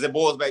 Because it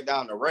boils back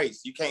down to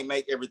race. You can't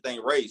make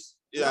everything race.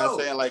 You know what I'm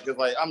saying? Like, it's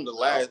like I'm the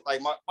last.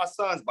 Like my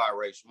son's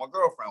biracial, my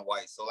girlfriend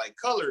white. So like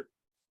color,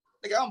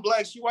 like I'm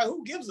black, she white.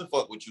 Who gives a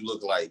fuck what you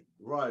look like?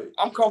 Right.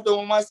 I'm comfortable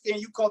with my skin.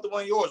 You comfortable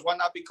in yours. Why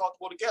not be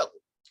comfortable together?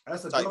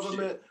 That's a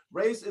government. Shit.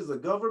 Race is a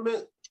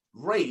government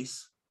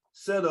race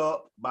set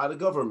up by the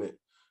government.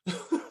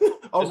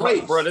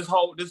 Race, bro. This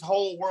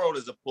whole world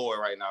is a ploy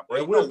right now,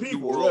 bro. We're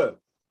people.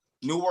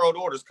 New world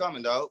order's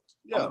coming, dog.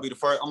 Yeah. I'm gonna be the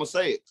first. I'm gonna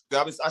say it.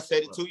 I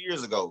said it 2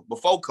 years ago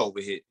before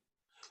COVID hit.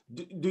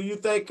 Do you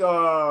think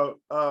well,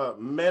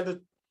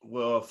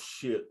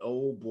 shit.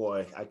 Oh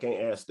boy, I can't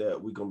ask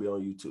that. We're gonna be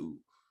on YouTube.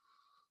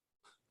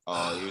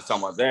 Oh, you was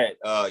talking about that?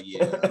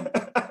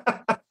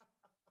 Yeah.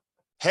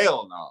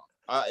 Hell no.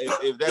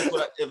 If that's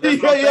what. Yeah.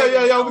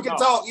 We can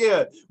talk.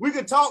 Yeah, we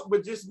can talk,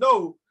 but just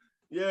know.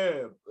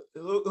 Yeah,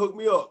 hook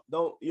me up.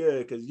 Don't. Yeah,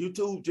 because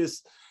YouTube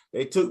just.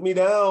 They took me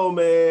down,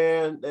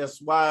 man.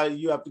 That's why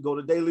you have to go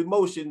to Daily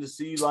Motion to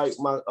see like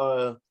my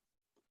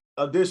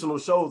additional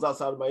shows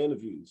outside of my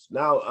interviews.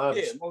 Now,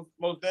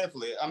 most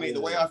definitely. I mean, the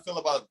way I feel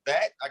about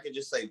that, I can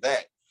just say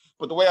that.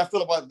 But the way I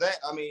feel about that,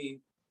 I mean,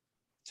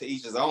 to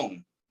each his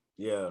own.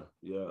 Yeah.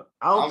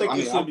 I don't think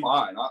it should be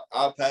fine.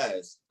 I'll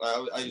pass.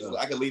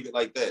 I can leave it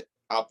like that.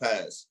 I'll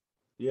pass.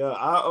 Yeah.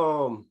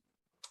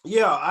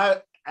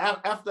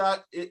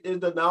 After it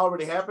doesn't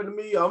already happen to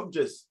me,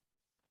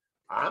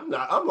 I'm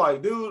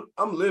like, dude,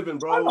 I'm living,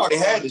 bro. I already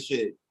had this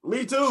shit.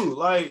 Me too.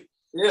 Like,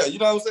 yeah, you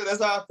know what I'm saying?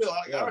 That's how I feel.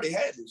 I already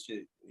had this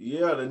shit.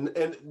 Yeah, and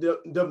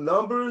the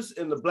numbers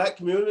in the black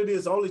community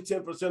is only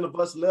 10% of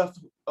us left.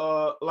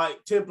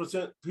 Like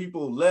 10%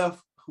 people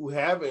left who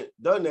haven't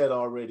done that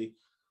already.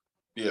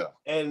 Yeah.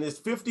 And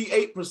it's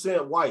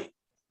 58% white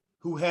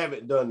who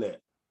haven't done that.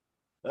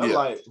 I'm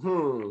like,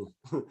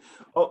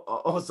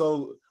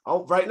 so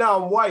right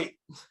now I'm white.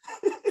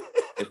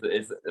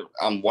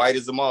 I'm white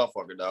as a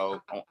motherfucker,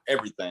 dog, on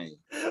everything.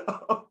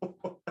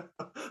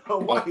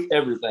 I'm white. On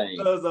everything.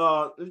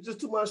 Because it's just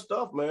too much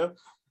stuff, man.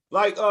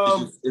 Like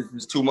it's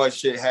just too much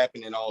shit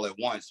happening all at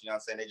once. You know what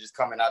I'm saying? They just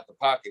coming out the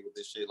pocket with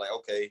this shit. Like,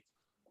 okay,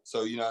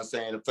 so you know what I'm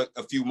saying?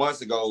 A few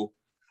months ago,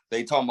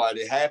 they talking about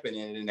it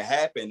happening, and it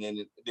happened, and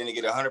then it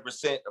get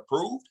 100%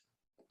 approved.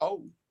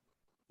 Oh,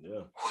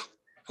 yeah.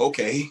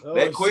 Okay, Oh,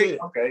 that quick. shit.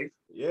 Okay,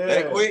 Yeah,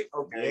 that quick.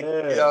 Okay,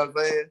 yeah. You know what I'm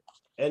saying?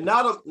 And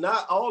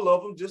not all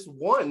of them, just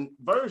one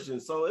version.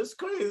 So it's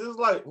crazy. It's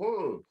like,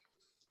 So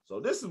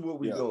this is what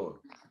we doing.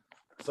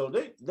 So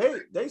they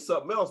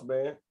something else,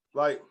 man.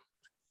 Like,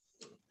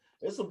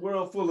 it's a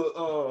world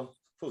full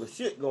of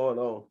shit going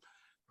on.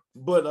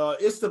 But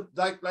it's the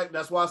like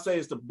that's why I say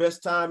it's the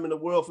best time in the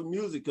world for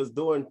music, because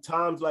during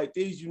times like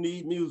these, you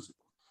need music.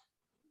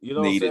 You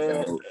know what I'm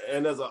saying?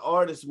 And as an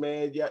artist,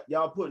 man,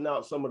 y'all putting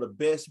out some of the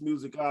best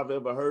music I've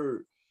ever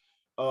heard.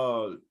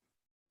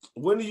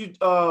 When do you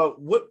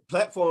what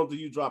platforms are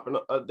you dropping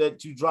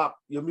that you drop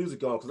your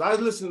music on? Because I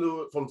listen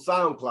to it from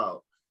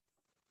SoundCloud.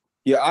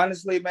 Yeah,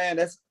 honestly, man,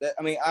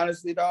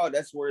 honestly, dog,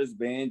 that's where it's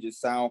been,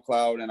 just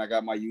SoundCloud, and I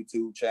got my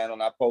YouTube channel,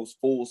 and I post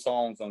full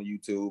songs on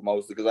YouTube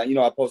mostly, because I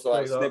post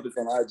like snippets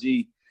on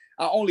IG.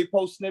 I only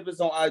post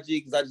snippets on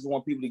IG because I just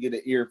want people to get an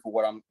ear for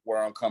where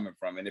I'm coming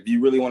from, and if you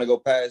really want to go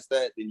past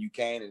that, then you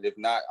can, and if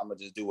not, I'm gonna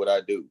just do what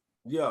I do.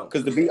 Yeah.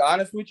 Because to be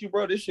honest with you,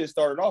 bro, this shit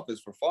started off as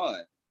for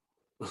fun.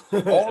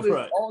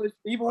 All this,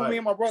 even with me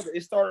and my brother,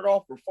 it started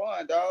off for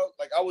fun, dog.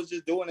 Like, I was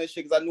just doing this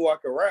shit because I knew I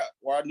could rap,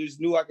 or I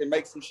just knew I could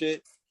make some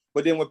shit.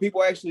 But then when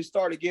people actually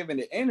started giving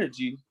it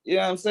energy, you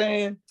know what I'm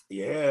saying?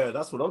 Yeah,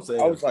 that's what I'm saying.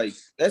 I was like,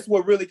 that's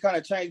what really kind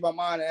of changed my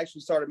mind and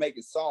actually started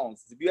making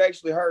songs. If you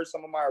actually heard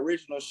some of my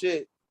original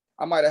shit,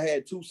 I might have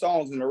had 2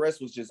 songs and the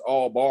rest was just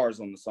all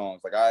bars on the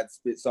songs. Like, I'd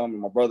spit some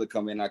and my brother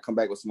come in and I'd come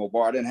back with some more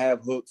bar. I didn't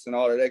have hooks and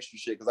all that extra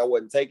shit because I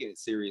wasn't taking it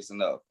serious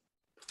enough.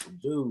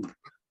 Dude,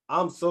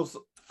 I am so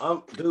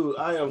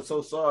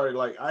sorry.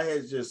 Like, I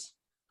had just,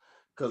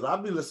 because I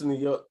be listening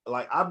to your,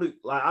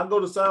 I go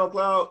to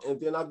SoundCloud and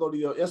then I go to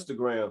your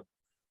Instagram.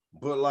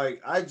 But like,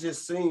 I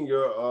just seen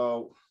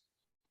your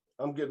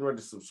I'm getting ready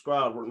to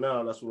subscribe right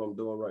now. That's what I'm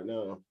doing right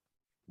now.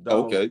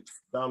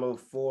 Dono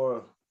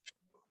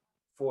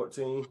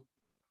 414.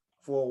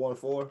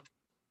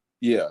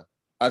 Yeah.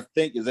 I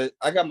think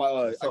I got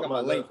my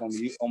link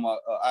on my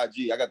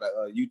IG. I got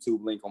the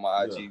YouTube link on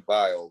my IG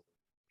bio.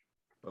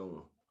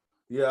 Oh.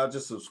 Yeah, I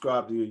just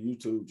subscribed to your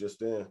YouTube just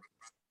then.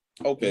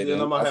 Okay, then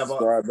I'm gonna have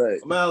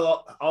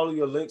all of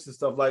your links and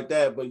stuff like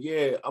that. But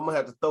yeah, I'm gonna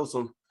have to throw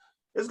some.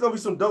 It's gonna be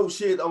some dope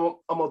shit. I'm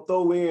gonna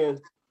throw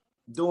in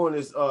during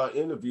this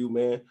interview,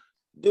 man.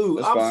 Dude,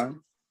 that's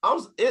fine.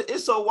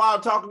 It's so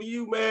wild talking to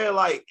you, man.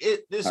 Like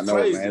this I know,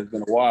 crazy. Man. It's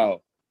been a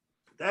while.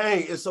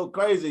 Dang, it's so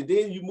crazy.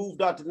 Then you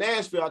moved out to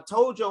Nashville. I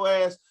told your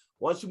ass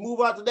once you move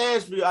out to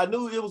Nashville, I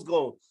knew it was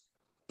going.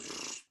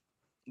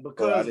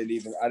 Because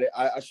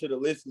I should have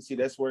listened. See,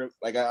 that's where,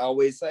 like I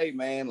always say,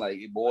 man, like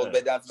it boils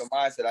back down to the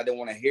mindset. I didn't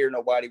want to hear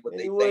nobody what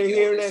they think, what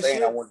they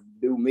saying. I wanted to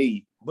do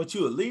me. But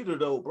you a leader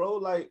though, bro.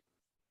 Like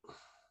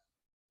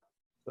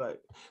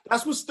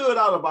that's what stood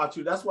out about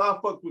you. That's why I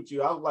fucked with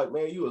you. I was like,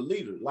 man, you a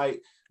leader.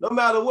 Like, no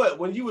matter what,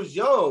 when you was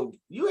young,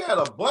 you had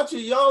a bunch of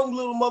young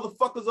little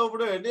motherfuckers over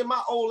there, and then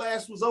my old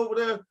ass was over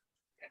there.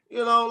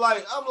 You know,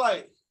 like I'm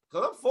like,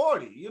 cause I'm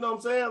 40. You know what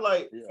I'm saying?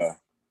 Like, yeah.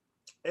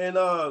 And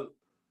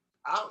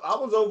I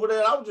was over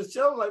there. I was just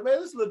chilling, like,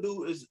 man, this little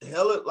dude is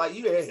hella, like,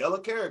 you had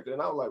hella character.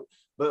 And I was like,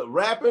 but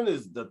rapping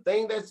is the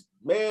thing that's,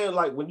 man,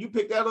 like, when you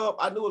pick that up,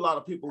 I knew a lot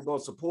of people were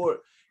going to support.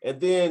 And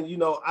then, you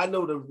know, I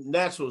know the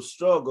natural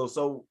struggle.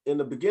 So in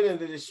the beginning of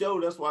the show,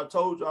 that's why I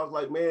told you, I was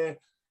like, man,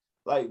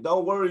 like,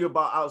 don't worry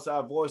about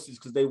outside voices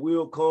because they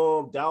will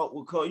come, doubt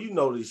will come. You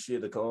know this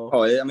shit will come.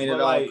 Oh, I mean,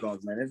 it all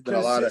comes, man. It's been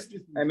a lot of,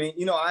 I mean,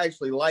 you know, I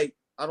actually like,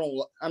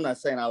 I'm not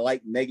saying I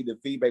like negative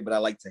feedback, but I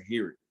like to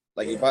hear it.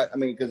 Like,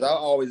 because I'm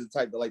always the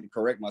type that like to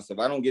correct myself.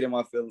 I don't get in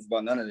my feelings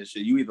about none of this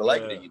shit. You either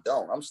like it or you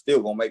don't. I'm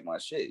still gonna make my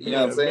shit. You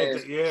know what I'm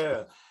saying?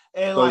 Yeah.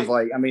 And so it's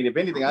like, I mean, if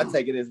anything, I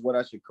take it as what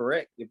I should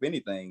correct, if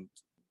anything.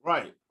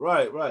 Right.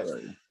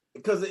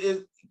 Because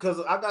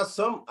I got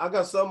some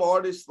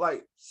artists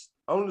like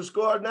on the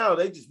score now,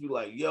 they just be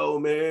like, yo,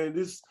 man,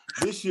 this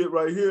shit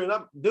right here. And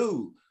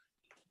dude,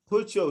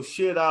 put your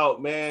shit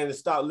out, man, and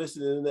stop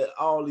listening to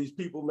all these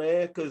people,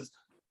 man. Cause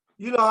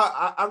you know,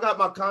 I got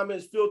my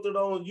comments filtered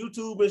on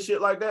YouTube and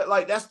shit like that.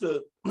 Like that's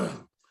the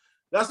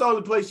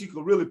only place you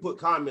can really put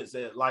comments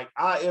at. Like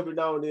I every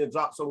now and then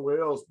drop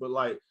somewhere else, but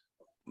like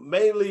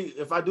mainly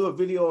if I do a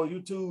video on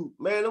YouTube,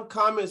 man, them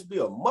comments be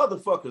a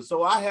motherfucker.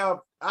 So I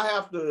have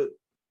to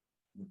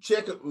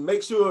check it,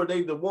 make sure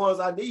they the ones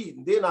I need,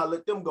 and then I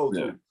let them go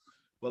through.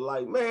 But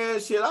like,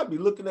 man, shit, I be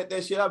looking at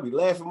that shit, I be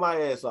laughing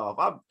my ass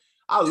off.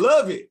 I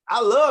love it. I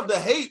love the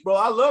hate, bro.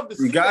 I love the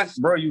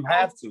bro. You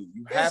have to.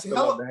 You have to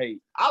love the hate.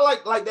 I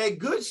like that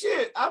good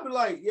shit. I be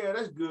like, yeah,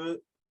 that's good.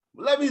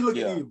 But let me look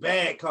at these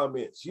bad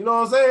comments. You know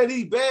what I'm saying?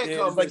 These bad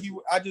comments. It's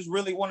like I just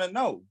really want to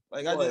know.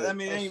 Like I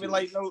mean, it ain't even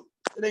like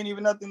it ain't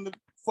even nothing to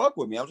fuck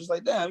with me. I'm just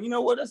like, damn, you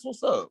know what? That's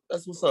what's up.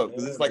 That's what's up.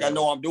 Because it's like I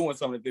know I'm doing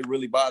something. If it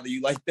really bother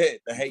you like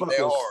that, the hate that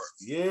hard.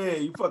 Yeah,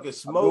 you fucking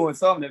smoke. I'm doing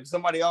something. If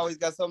somebody always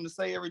got something to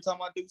say every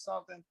time I do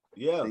something,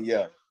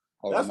 yeah.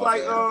 That's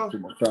like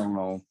put my phone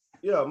on.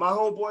 Yeah, my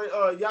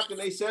homeboy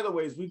Yakane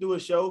Setaways, we do a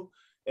show,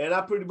 and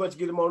I pretty much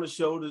get him on the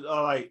show to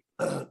like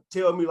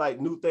tell me like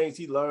new things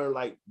he learned,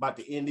 like about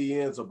the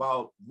Indians,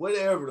 about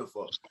whatever the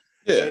fuck.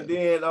 Yeah. And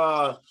then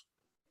I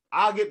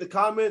get the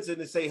comments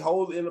and they say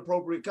wholly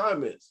inappropriate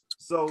comments.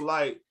 So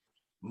like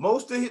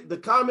most of the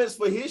comments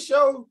for his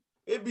show,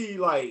 it'd be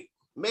like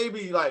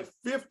maybe like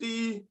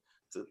 50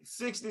 to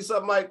 60,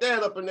 something like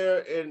that up in there,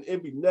 and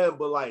it'd be nothing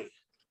but like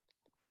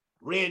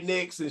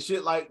rednecks and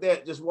shit like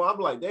that. Just I'm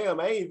like, damn,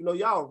 I ain't even know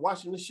y'all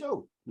watching the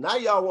show. Now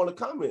y'all want to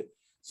comment.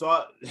 So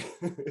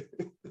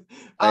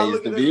I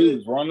look at the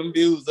views, run them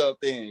views up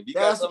then. If you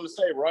got something to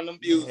say, run them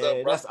views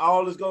up, bro. That's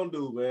all it's gonna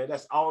do, man.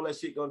 That's all that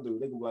shit gonna do.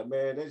 They gonna be like,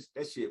 man,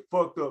 that shit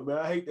fucked up, man.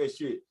 I hate that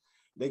shit.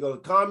 They gonna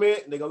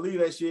comment and they gonna leave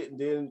that shit, and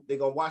then they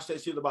gonna watch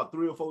that shit about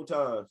 3 or 4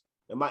 times.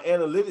 And my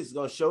analytics is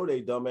gonna show they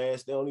dumb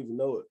ass. They don't even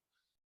know it.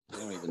 They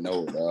don't even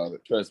know it, dog.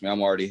 Trust me,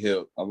 I'm already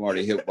hip. I'm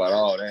already hip about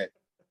all that.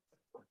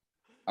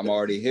 I'm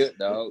already hip,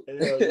 dog.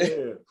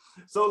 Yeah.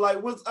 So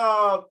like, what's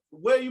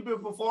where you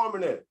been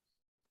performing at?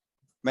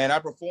 Man, I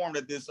performed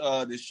at this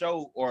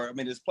show,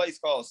 this place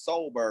called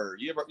Soulbird.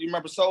 You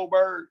remember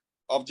Soulbird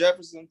off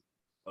Jefferson?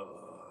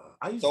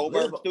 I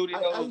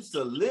used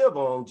to live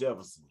on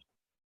Jefferson.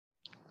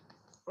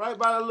 Right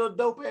by that little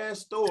dope ass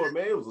store,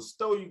 man. It was a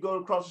store you go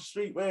across the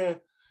street, man.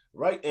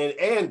 Right,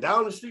 and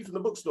down the street from the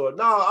bookstore.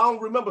 No, I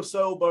don't remember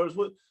Soulbirds.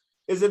 What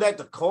is it at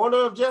the corner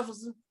of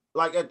Jefferson?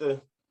 Like at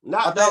the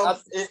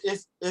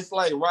it's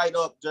like right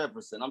up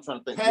Jefferson. I'm trying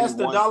to think. Past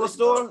the dollar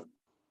store?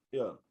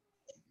 Yeah.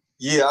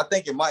 Yeah, I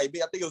think it might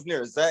be. I think it was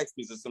near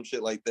Zaxby's or some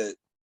shit like that.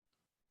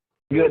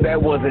 Good,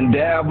 that wasn't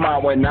down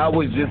mine when I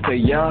was just a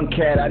young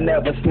cat. I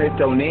never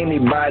snitched on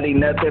anybody.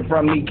 Nothing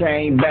from me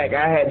came back.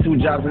 I had 2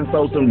 jobs and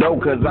sold some dope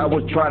because I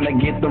was trying to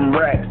get them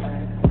racks.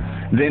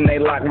 Then they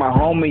locked my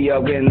homie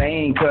up and they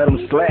ain't cut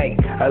him slack.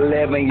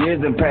 11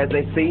 years and past,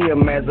 they see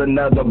him as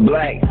another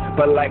black.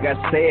 But like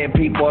I said,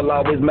 people are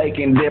always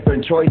making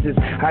different choices.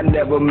 I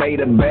never made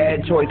a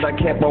bad choice. I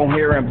kept on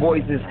hearing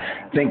voices,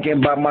 thinking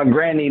about my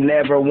granny,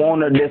 never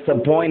want her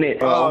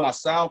disappointed. On my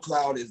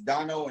SoundCloud is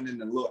Dono and then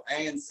the little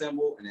and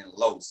symbol and then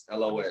Los,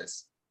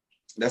 L-O-S.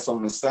 That's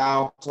on the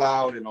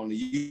SoundCloud, and on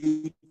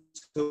the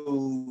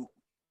YouTube.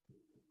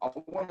 I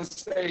want to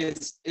say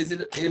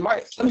it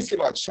might, let me see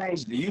if I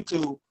changed the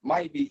YouTube.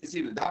 Might be, it's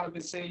either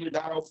Donovan Senior,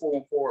 Dono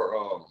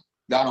 414,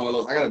 Dono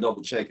Los. I got to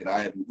double check it.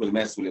 I haven't really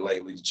messed with it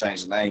lately to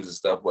change the names and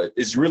stuff, but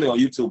it's really on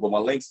YouTube. But my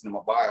links in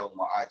my bio on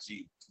my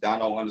IG,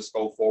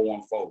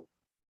 Dono_414.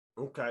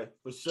 Okay,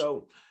 for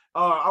sure.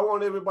 I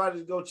want everybody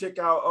to go check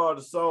out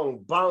the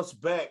song Bounce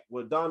Back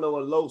with Dono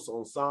and Los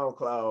on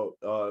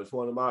SoundCloud. It's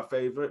one of my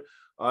favorite.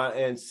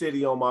 And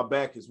City on My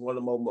Back is one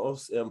of the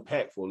most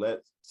impactful.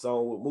 That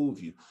song will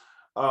move you.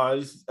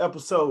 This is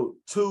episode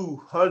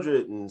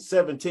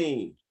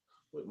 217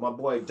 with my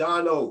boy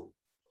Dono.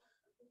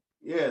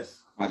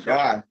 Yes. My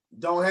God.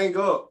 Don't hang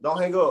up. Don't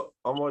hang up.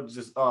 I'm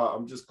just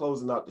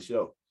closing out the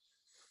show.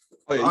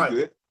 Oh, yeah, you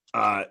good?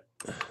 All right.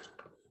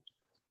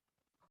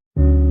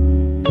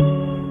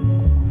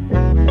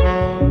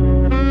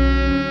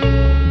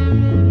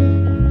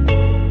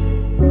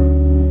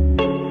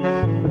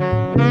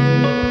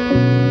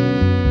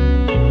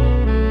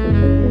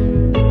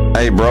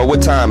 Hey, bro,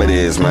 what time it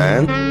is,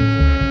 man?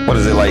 What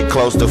is it, like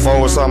close to 4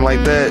 or something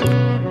like that?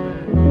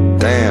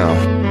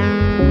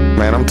 Damn.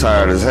 Man, I'm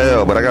tired as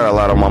hell, but I got a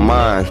lot on my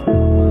mind.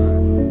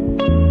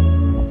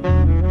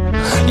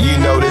 You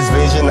know this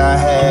vision I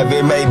have,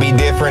 it may be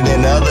different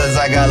than others.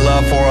 I got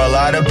love for a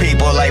lot of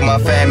people like my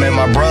fam and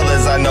my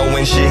brothers. I know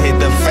when shit hit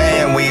the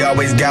fan, we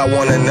always got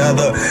one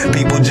another.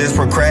 People just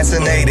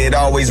procrastinate, it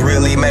always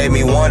really made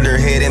me wonder.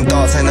 Hidden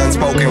thoughts and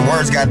unspoken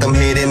words got them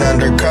hidden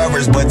under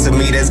covers. But to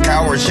me that's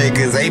coward shit,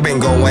 cause they been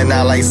going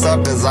out like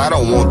suckers. I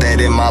don't want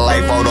that in my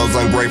life, all those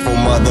ungrateful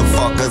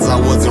motherfuckers. I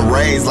wasn't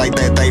raised like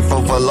that,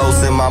 thankful for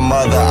Los and my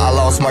mother. I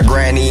lost my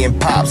granny and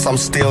pops, I'm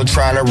still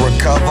trying to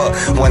recover.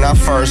 When I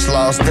first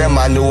lost them,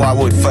 I knew I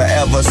would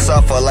forever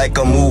suffer, like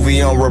a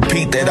movie on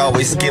repeat that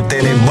always skipped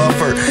it and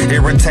buffered.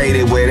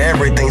 Irritated with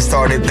everything,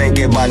 started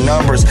thinking about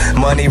numbers.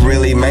 Money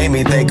really made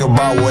me think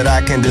about what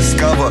I can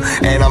discover.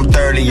 And I'm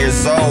 30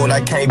 years old,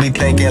 I can't be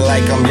thinking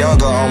like I'm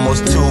younger.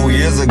 Almost 2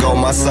 years ago,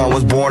 my son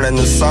was born in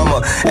the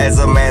summer. As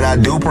a man, I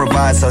do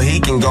provide so he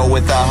can go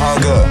without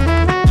hunger.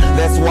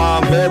 That's why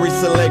I'm very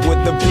select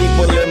with the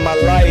people in my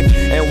life.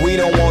 And we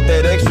don't want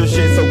that extra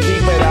shit, so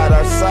keep it out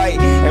our sight.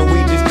 And we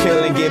just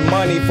chill and get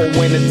money for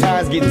when the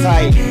times get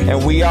tight.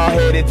 And we all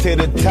headed to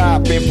the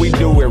top if we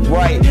do it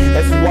right.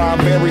 That's why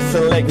I'm very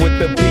select with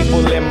the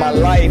people in my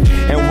life.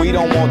 And we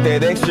don't want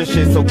that extra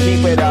shit, so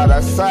keep it out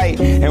our sight.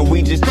 And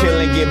we just chill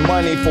and get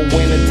money for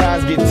when the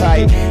times get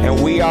tight.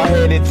 And we all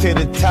headed to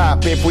the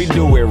top if we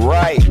do it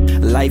right.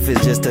 Life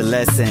is just a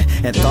lesson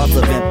and thoughts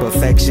of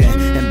imperfection.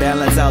 And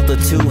balance out the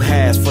 2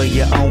 halves for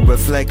your own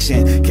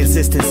reflection.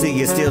 Consistency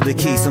is still the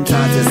key,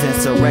 sometimes it's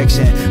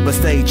insurrection. But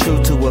stay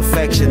true to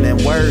affection and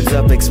words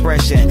of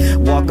expression.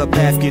 Walk a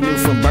path you knew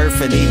from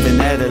birth and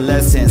even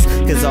adolescence.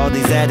 Cause all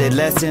these added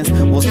lessons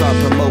will start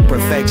promote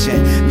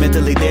perfection.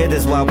 Mentally dead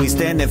is why we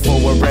standing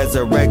for a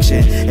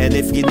resurrection. And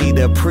if you need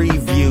a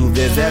preview,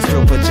 there's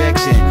astral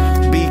projection.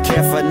 Be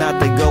careful not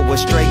to go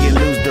astray and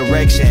lose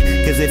direction.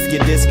 Cause if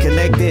you're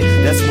disconnected,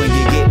 that's when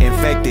you get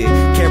infected.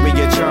 Carry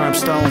your charm,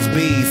 stones,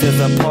 beads as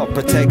a part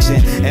protection.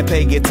 And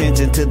pay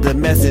attention to the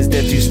message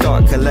that you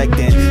start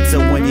collecting. So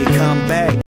when you come back,